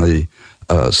when the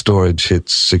storage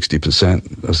hits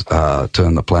 60%,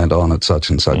 turn the plant on at such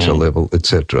and such a level,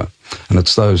 etc. And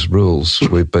it's those rules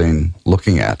we've been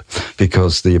looking at,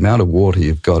 because the amount of water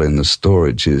you've got in the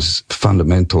storage is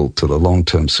fundamental to the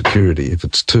long-term security. If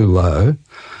it's too low,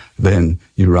 then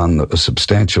you run a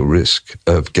substantial risk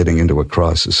of getting into a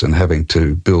crisis and having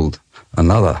to build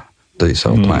another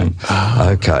desal plant.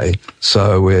 Okay,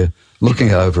 so we're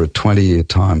looking over a 20-year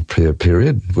time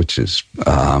period, which is,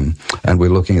 and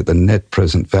we're looking at the net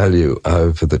present value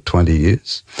over the 20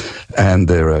 years. And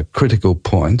there are critical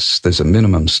points. There's a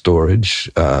minimum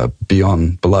storage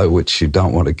below which you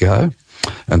don't want to go.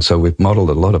 And so we've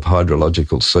modelled a lot of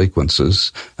hydrological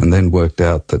sequences and then worked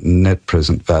out the net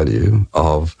present value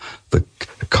of the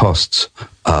costs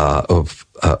of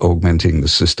augmenting the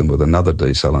system with another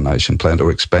desalination plant or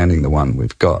expanding the one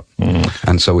we've got.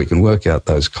 And so we can work out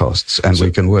those costs, and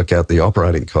we can work out the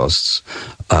operating costs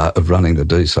of running the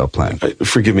desal plant.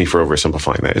 Forgive me for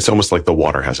oversimplifying that. It's almost like the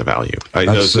water has a value.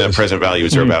 Those net present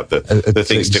values are about the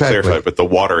things to clarify, but the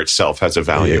water itself has a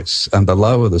value. Yes, and the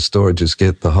lower the storages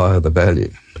get, the higher the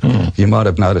value. You might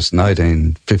have noticed in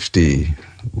 1850,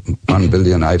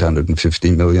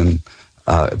 1,850 million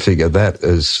figure, that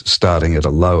is starting at a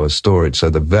lower storage. So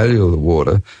the value of the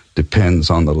water depends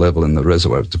on the level in the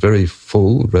reservoir. It's very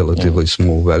full, relatively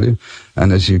small value.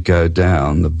 And as you go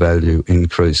down, the value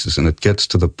increases, and it gets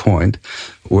to the point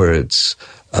where it's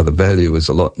the value is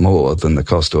a lot more than the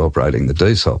cost of operating the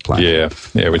desal plant.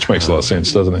 Yeah, which makes a lot of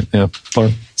sense, doesn't it? Yeah,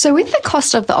 Lauren? So with the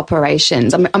cost of the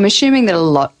operations, I'm assuming that a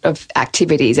lot of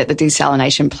activities at the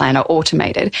desalination plant are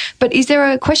automated, but is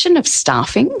there a question of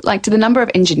staffing? Like, do the number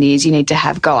of engineers you need to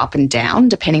have go up and down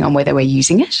depending on whether we're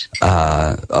using it?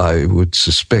 I would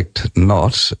suspect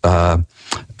not.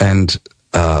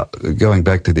 Going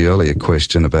back to the earlier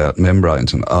question about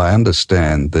membranes, and I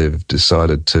understand they've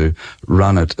decided to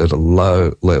run it at a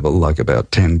low level, like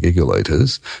about 10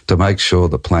 gigalitres, to make sure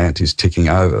the plant is ticking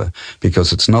over,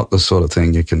 because it's not the sort of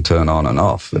thing you can turn on and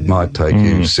off. It might take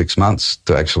you 6 months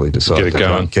to actually decide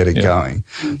to get it going.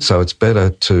 So it's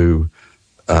better to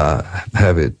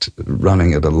have it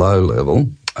running at a low level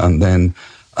and then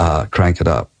crank it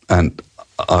up. And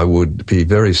I would be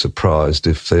very surprised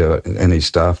if there are any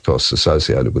staff costs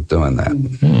associated with doing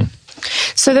that.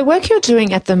 So the work you're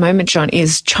doing at the moment, John,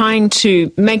 is trying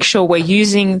to make sure we're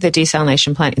using the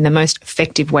desalination plant in the most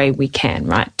effective way we can,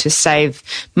 right? To save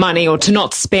money or to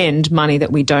not spend money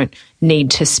that we don't need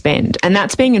to spend. And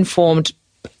that's being informed,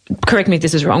 correct me if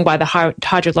this is wrong, by the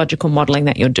hydrological modelling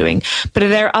that you're doing. But are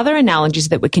there other analogies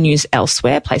that we can use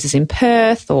elsewhere, places in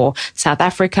Perth or South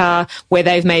Africa, where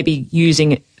they've maybe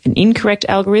using an incorrect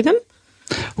algorithm?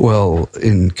 Well,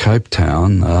 in Cape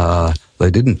Town,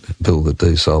 they didn't build the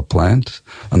desal plant,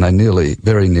 and they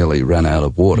very nearly ran out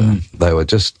of water. They were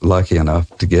just lucky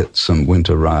enough to get some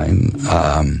winter rain,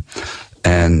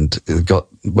 and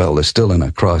they're still in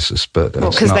a crisis, but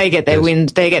because they get their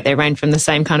rain from the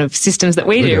same kind of systems that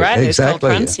we do, right? Exactly.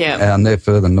 Cold fronts, yeah. And they're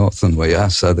further north than we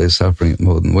are, so they're suffering it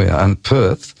more than we are. And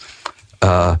Perth,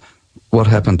 what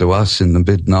happened to us in the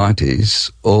mid-90s,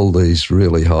 all these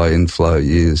really high inflow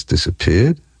years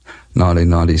disappeared.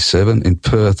 1997. In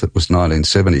Perth, it was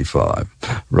 1975,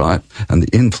 right? And the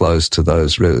inflows to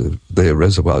their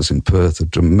reservoirs in Perth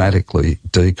have dramatically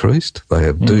decreased. They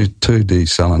have two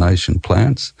desalination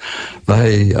plants.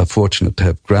 They are fortunate to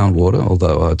have groundwater,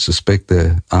 although I'd suspect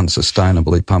they're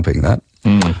unsustainably pumping that.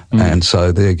 And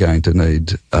so they're going to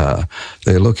need,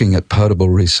 they're looking at potable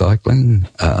recycling,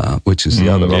 which is the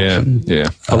other option. Yeah,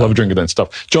 I love drinking that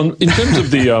stuff. John, in terms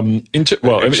of the,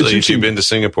 actually, if you've been to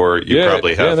Singapore, you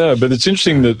probably have. Yeah, no, but it's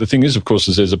interesting that the thing is, of course,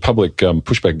 is there's a public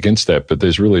pushback against that, but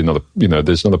there's really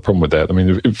there's another problem with that. I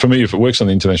mean, for me, if it works on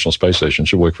the International Space Station, it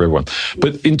should work for everyone.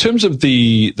 But in terms of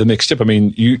the next step, I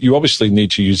mean, you obviously need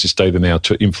to use this data now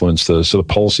to influence the sort of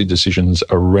policy decisions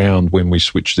around when we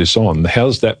switch this on.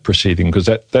 How's that proceeding? Because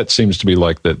that seems to be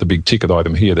like the big ticket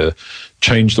item here to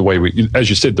change the way as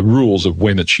you said, the rules of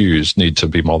when it's used need to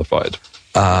be modified.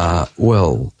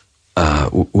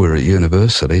 We're a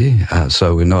university,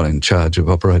 so we're not in charge of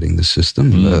operating the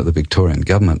system. The Victorian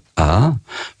government are,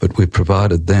 but we've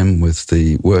provided them with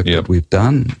the work that we've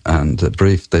done and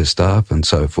briefed their staff and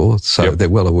so forth, so they're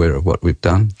well aware of what we've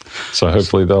done. So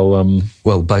hopefully they'll...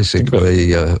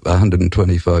 basically,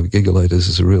 125 gigalitres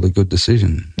is a really good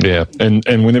decision. Yeah,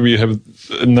 and whenever you have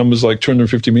numbers like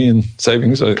 250 million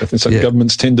savings, I think some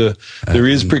governments tend to, their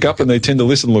ears prick up and they tend to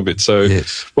listen a little bit. So,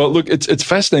 well, look, it's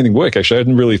fascinating work, actually. I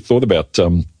hadn't really thought about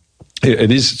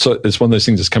it's one of those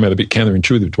things that's come out a bit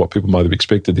counterintuitive to what people might have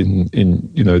expected in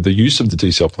the use of the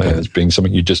desal plant as being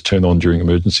something you just turn on during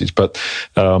emergencies. But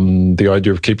the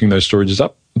idea of keeping those storages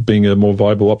up being a more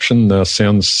viable option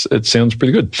sounds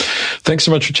pretty good. Thanks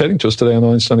so much for chatting to us today on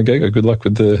Einstein and Gago. Good luck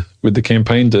with the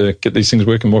campaign to get these things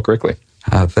working more correctly.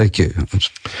 Thank you. It's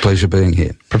a pleasure being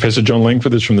here. Professor John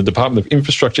Langford is from the Department of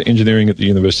Infrastructure Engineering at the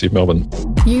University of Melbourne.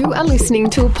 You are listening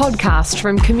to a podcast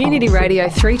from Community Radio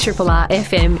 3RRR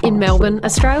FM in Melbourne,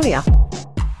 Australia.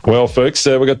 Well, folks,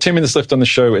 we've got 10 minutes left on the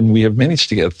show, and we have managed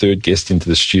to get a third guest into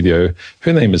the studio.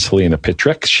 Her name is Helena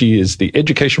Petrak. She is the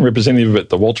education representative at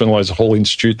the Walter and Eliza Hall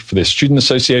Institute for their Student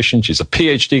Association. She's a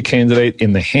PhD candidate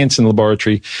in the Hansen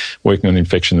Laboratory, working on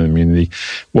infection and immunity.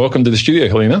 Welcome to the studio,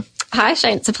 Helena. Hi,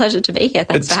 Shane. It's a pleasure to be here.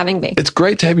 Thanks for having me. It's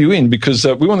great to have you in because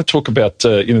we want to talk about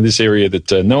this area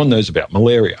that no one knows about,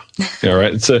 malaria.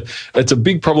 Right? It's a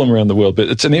big problem around the world, but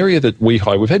it's an area that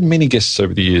WEHI, we've had many guests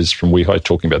over the years from WEHI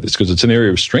talking about this because it's an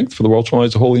area of strength for the Walter and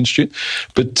Eliza Hall Institute.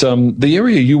 But the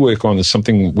area you work on is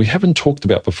something we haven't talked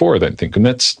about before, I don't think, and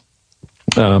that's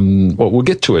we'll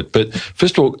get to it. But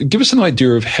first of all, give us an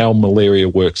idea of how malaria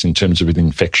works in terms of an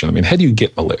infection. I mean, how do you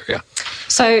get malaria?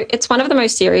 So it's one of the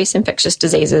most serious infectious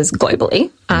diseases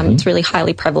globally. It's really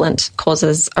highly prevalent,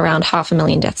 causes around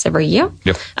 500,000 deaths every year.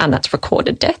 Yep. That's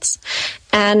recorded deaths.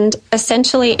 And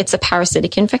essentially, it's a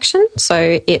parasitic infection.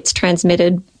 So it's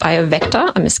transmitted by a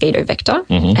vector, a mosquito vector,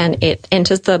 and it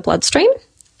enters the bloodstream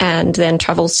and then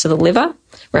travels to the liver,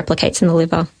 replicates in the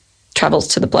liver, travels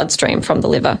to the bloodstream from the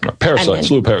liver. Parasites,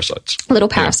 little parasites. Little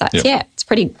parasites, yeah. It's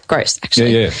pretty gross,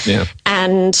 actually. Yeah.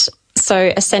 And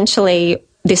so essentially,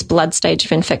 this blood stage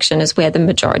of infection is where the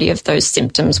majority of those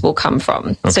symptoms will come from.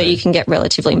 Okay. So you can get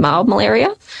relatively mild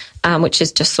malaria, which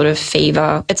is just sort of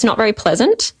fever. It's not very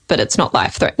pleasant, but it's not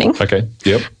life-threatening. Okay,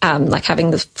 yep. Like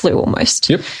having the flu almost.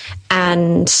 Yep.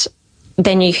 And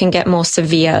then you can get more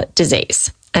severe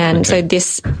disease. And so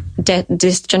this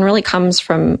generally comes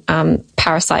from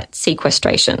parasite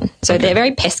sequestration. So they're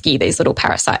very pesky, these little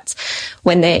parasites.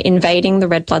 When they're invading the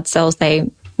red blood cells, they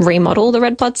remodel the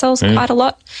red blood cells quite a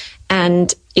lot.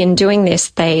 And in doing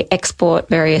this, they export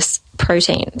various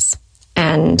proteins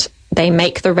and they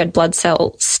make the red blood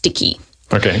cell sticky.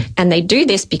 Okay. And they do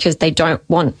this because they don't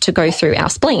want to go through our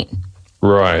spleen.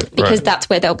 Right. Because that's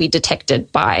where they'll be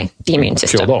detected by the immune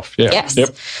system. Killed off, yeah. Yes.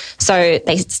 Yep. So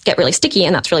they get really sticky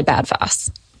and that's really bad for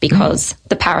us because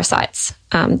the parasites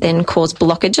then cause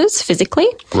blockages physically.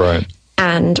 Right.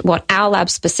 And what our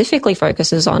lab specifically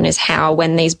focuses on is how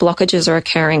when these blockages are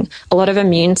occurring, a lot of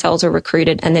immune cells are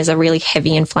recruited and there's a really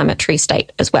heavy inflammatory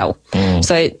state as well.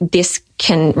 So this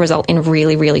can result in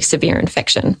really, really severe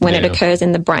infection. When it occurs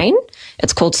in the brain,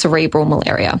 it's called cerebral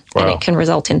malaria and it can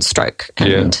result in stroke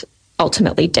and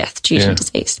ultimately death due to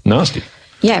disease. Nasty.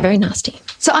 Yeah, very nasty.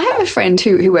 So I have a friend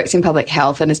who works in public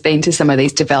health and has been to some of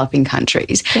these developing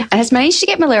countries and has managed to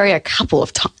get malaria a couple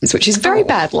of times, which is very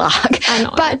bad luck. I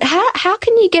know. But how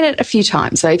can you get it a few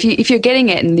times? So if you're getting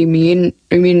it and the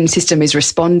immune system is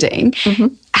responding,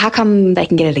 how come they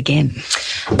can get it again?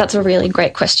 That's a really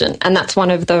great question. And that's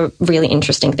one of the really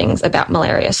interesting things about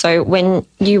malaria. So when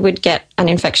you would get an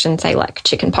infection, say like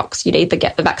chickenpox, you'd either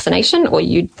get the vaccination or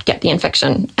you'd get the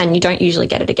infection and you don't usually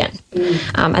get it again.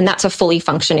 And that's a fully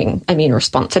functioning immune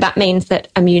response. So that means that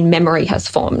immune memory has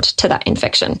formed to that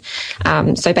infection.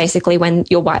 So basically when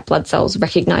your white blood cells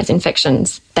recognize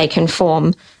infections, they can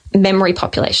form memory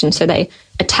populations. So they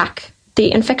attack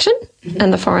the infection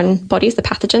and the foreign bodies, the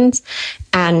pathogens,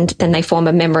 and then they form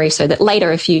a memory so that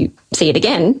later if you see it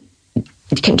again,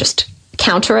 you can just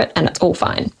counter it and it's all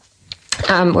fine.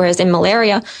 Whereas in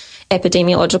malaria,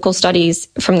 epidemiological studies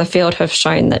from the field have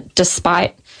shown that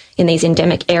despite in these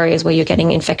endemic areas where you're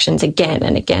getting infections again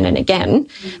and again and again,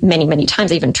 many, many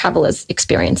times, even travellers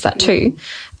experience that too,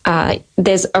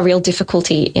 there's a real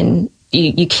difficulty in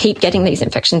you keep getting these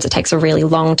infections. It takes a really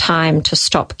long time to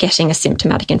stop getting a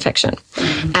symptomatic infection.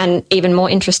 And even more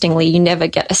interestingly, you never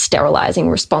get a sterilising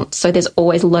response. So there's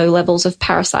always low levels of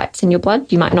parasites in your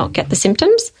blood. You might not get the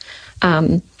symptoms.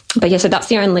 But yeah, so that's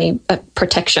the only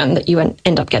protection that you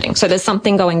end up getting. So there's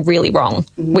something going really wrong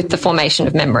with the formation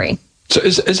of memory. So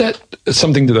is that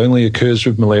something that only occurs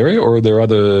with malaria, or are there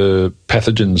other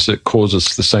pathogens that cause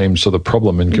us the same sort of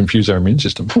problem and confuse our immune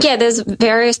system? Yeah, there's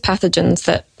various pathogens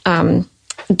that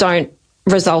don't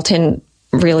result in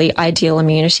really ideal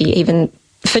immunity, even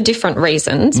for different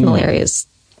reasons. Malaria's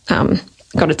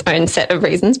got its own set of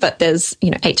reasons, but there's,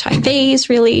 HIV is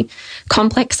really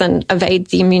complex and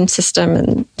evades the immune system.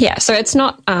 And yeah, so it's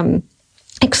not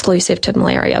exclusive to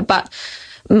malaria, but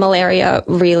malaria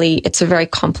really, it's a very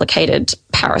complicated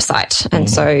parasite. And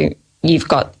so you've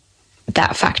got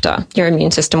that factor. Your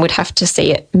immune system would have to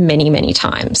see it many, many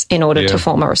times in order to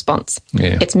form a response.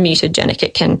 It's mutagenic.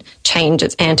 It can change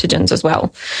its antigens as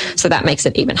well. So that makes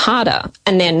it even harder.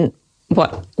 And then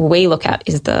what we look at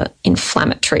is the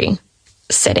inflammatory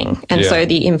setting. And so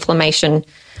the inflammation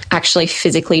actually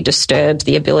physically disturbs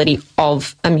the ability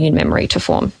of immune memory to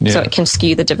form. So it can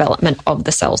skew the development of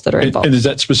the cells that are involved. And is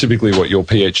that specifically what your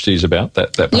PhD is about,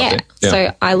 that part there?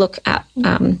 So I look at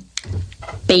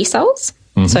B cells.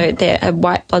 So they're a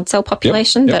white blood cell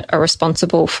population that are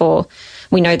responsible for,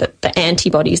 we know that the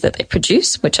antibodies that they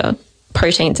produce, which are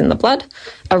proteins in the blood,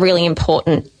 are really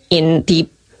important in the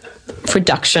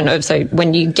production of, so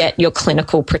when you get your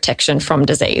clinical protection from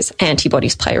disease,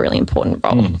 antibodies play a really important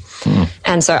role.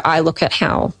 And so I look at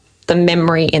how the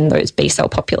memory in those B cell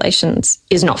populations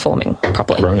is not forming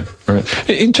properly. Right.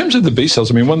 In terms of the B cells,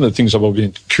 I mean, one of the things I've always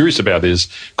been curious about is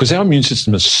because our immune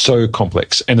system is so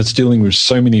complex and it's dealing with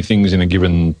so many things in a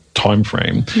given time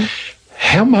frame.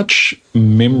 How much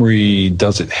memory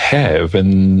does it have,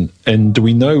 and do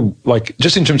we know, like,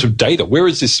 just in terms of data, where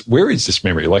is this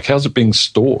memory? Like, how's it being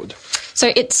stored?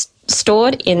 So it's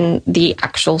stored in the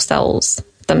actual cells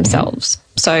themselves.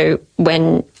 So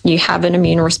when you have an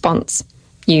immune response,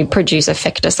 you produce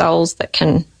effector cells that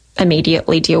can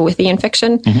immediately deal with the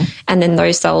infection, and then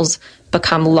those cells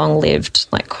become long-lived,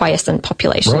 like quiescent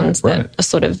populations that are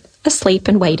sort of asleep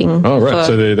and waiting. Oh, right.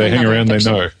 So they hang around,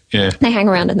 infection. they know. Yeah. They hang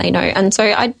around and they know. And so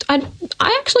I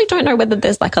actually don't know whether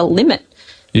there's like a limit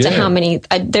to how many.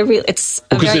 It's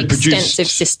a very extensive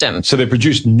system. So they're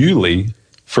produced newly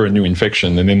for a new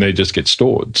infection, and then they just get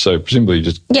stored. So presumably you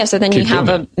just so then you have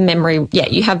a memory. Yeah,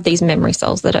 you have these memory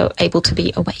cells that are able to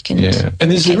be awakened. Yeah,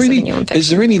 and is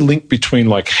there any link between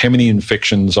like how many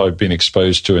infections I've been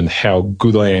exposed to and how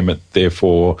good I am at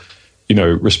therefore,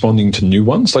 responding to new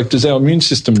ones? Like, does our immune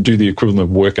system do the equivalent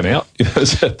of working out?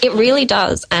 It really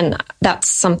does, and that's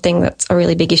something that's a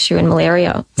really big issue in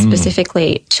malaria.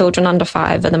 Specifically, children under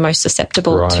 5 are the most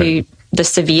susceptible to the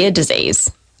severe disease.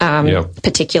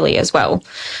 Particularly as well.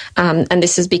 And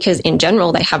this is because in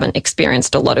general, they haven't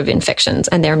experienced a lot of infections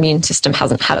and their immune system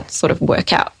hasn't had it sort of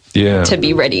work out to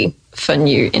be ready for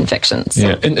new infections.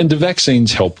 Yeah, and do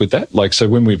vaccines help with that? Like, so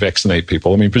when we vaccinate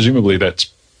people, I mean, presumably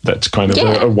that's kind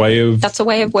of a way of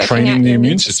working training the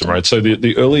immune system, right? So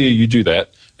the earlier you do that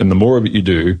and the more of it you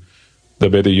do, the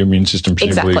better your immune system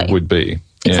presumably would be.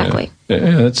 Exactly. Yeah,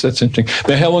 that's interesting.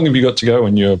 Now, how long have you got to go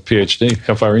on your PhD?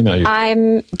 How far in are you?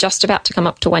 I'm just about to come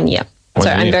up to 1 year.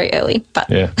 I'm very early. But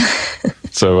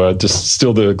So just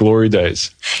still the glory days.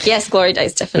 Yes, glory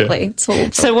days, definitely. Yeah.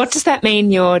 So what does that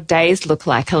mean your days look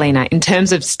like, Helena, in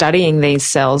terms of studying these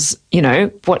cells?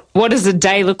 What does a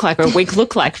day look like or a week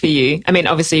look like for you? I mean,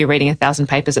 obviously you're reading 1,000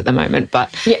 papers at the moment,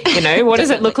 but, what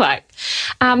does it look like?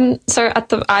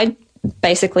 I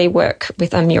basically work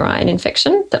with a murine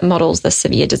infection that models the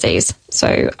severe disease.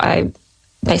 So I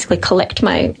basically collect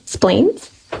my spleens.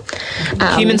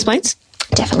 Human spleens?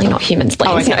 Definitely not human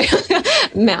spleens, no.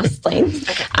 Mouse spleens.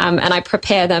 And I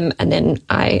prepare them and then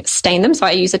I stain them. So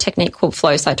I use a technique called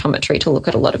flow cytometry to look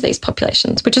at a lot of these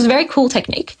populations, which is a very cool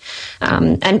technique.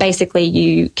 And basically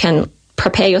you can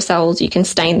prepare your cells, you can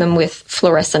stain them with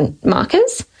fluorescent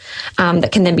markers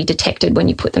that can then be detected when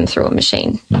you put them through a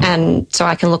machine. And so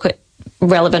I can look at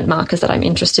relevant markers that I'm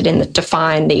interested in that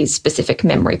define these specific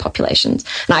memory populations.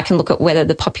 And I can look at whether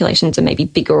the populations are maybe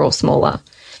bigger or smaller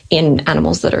in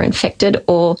animals that are infected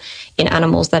or in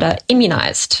animals that are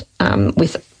immunized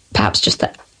with perhaps just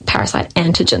the parasite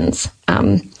antigens.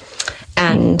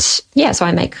 So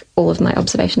I make all of my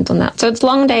observations on that. So it's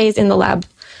long days in the lab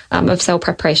of cell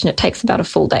preparation. It takes about a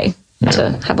full day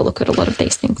to have a look at a lot of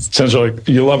these things. Sounds like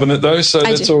you're loving it though, so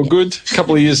that's all good. A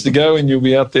couple of years to go and you'll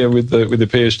be out there with the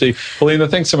PhD. Helena,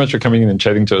 thanks so much for coming in and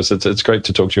chatting to us. It's great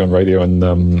to talk to you on radio,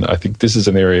 and I think this is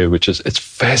an area which it's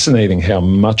fascinating how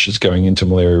much is going into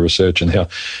malaria research and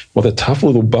what a tough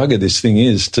little bugger this thing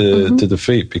is to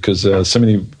defeat, because so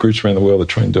many groups around the world are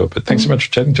trying to do it. But thanks so much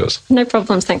for chatting to us. No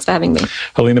problems. Thanks for having me.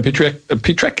 Helena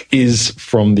Petrak is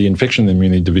from the Infection and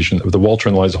Immunity Division of the Walter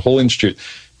and Eliza Hall Institute.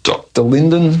 Dr.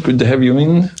 Linden, good to have you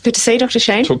in. Good to see you, Dr.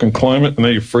 Shane. Talking climate. I know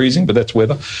you're freezing, but that's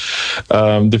weather.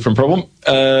 Different problem.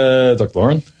 Dr.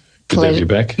 Lauren, good to have you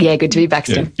back. Yeah, good to be back,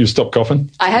 Steve. You've stopped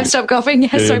coughing? I have stopped coughing,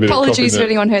 yes. So apologies if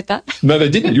anyone heard that. No, they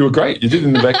didn't. You were great. You did it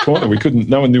in the back corner.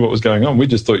 No one knew what was going on. We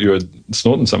just thought you were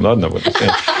snorting something. I don't know what was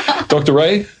going on. Dr.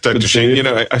 Ray? Dr. Shane,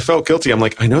 I felt guilty. I'm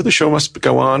like, I know the show must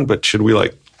go on, but should we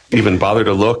even bother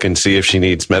to look and see if she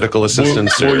needs medical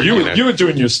assistance? You were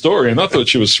doing your story, and I thought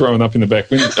she was throwing up in the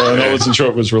back window, and I wasn't sure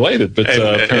it was related, but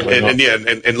apparently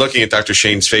not. And looking at Dr.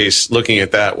 Shane's face, looking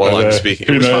at that while I'm speaking.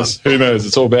 Who knows?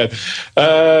 It's all bad.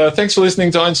 Thanks for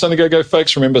listening to Einstein A Go,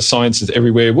 folks. Remember, science is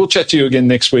everywhere. We'll chat to you again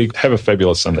next week. Have a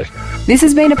fabulous Sunday. This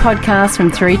has been a podcast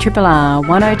from 3RRR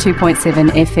 102.7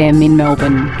 FM in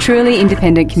Melbourne. Truly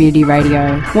independent community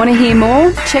radio. Want to hear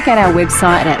more? Check out our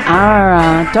website at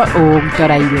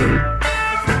rrr.org.au.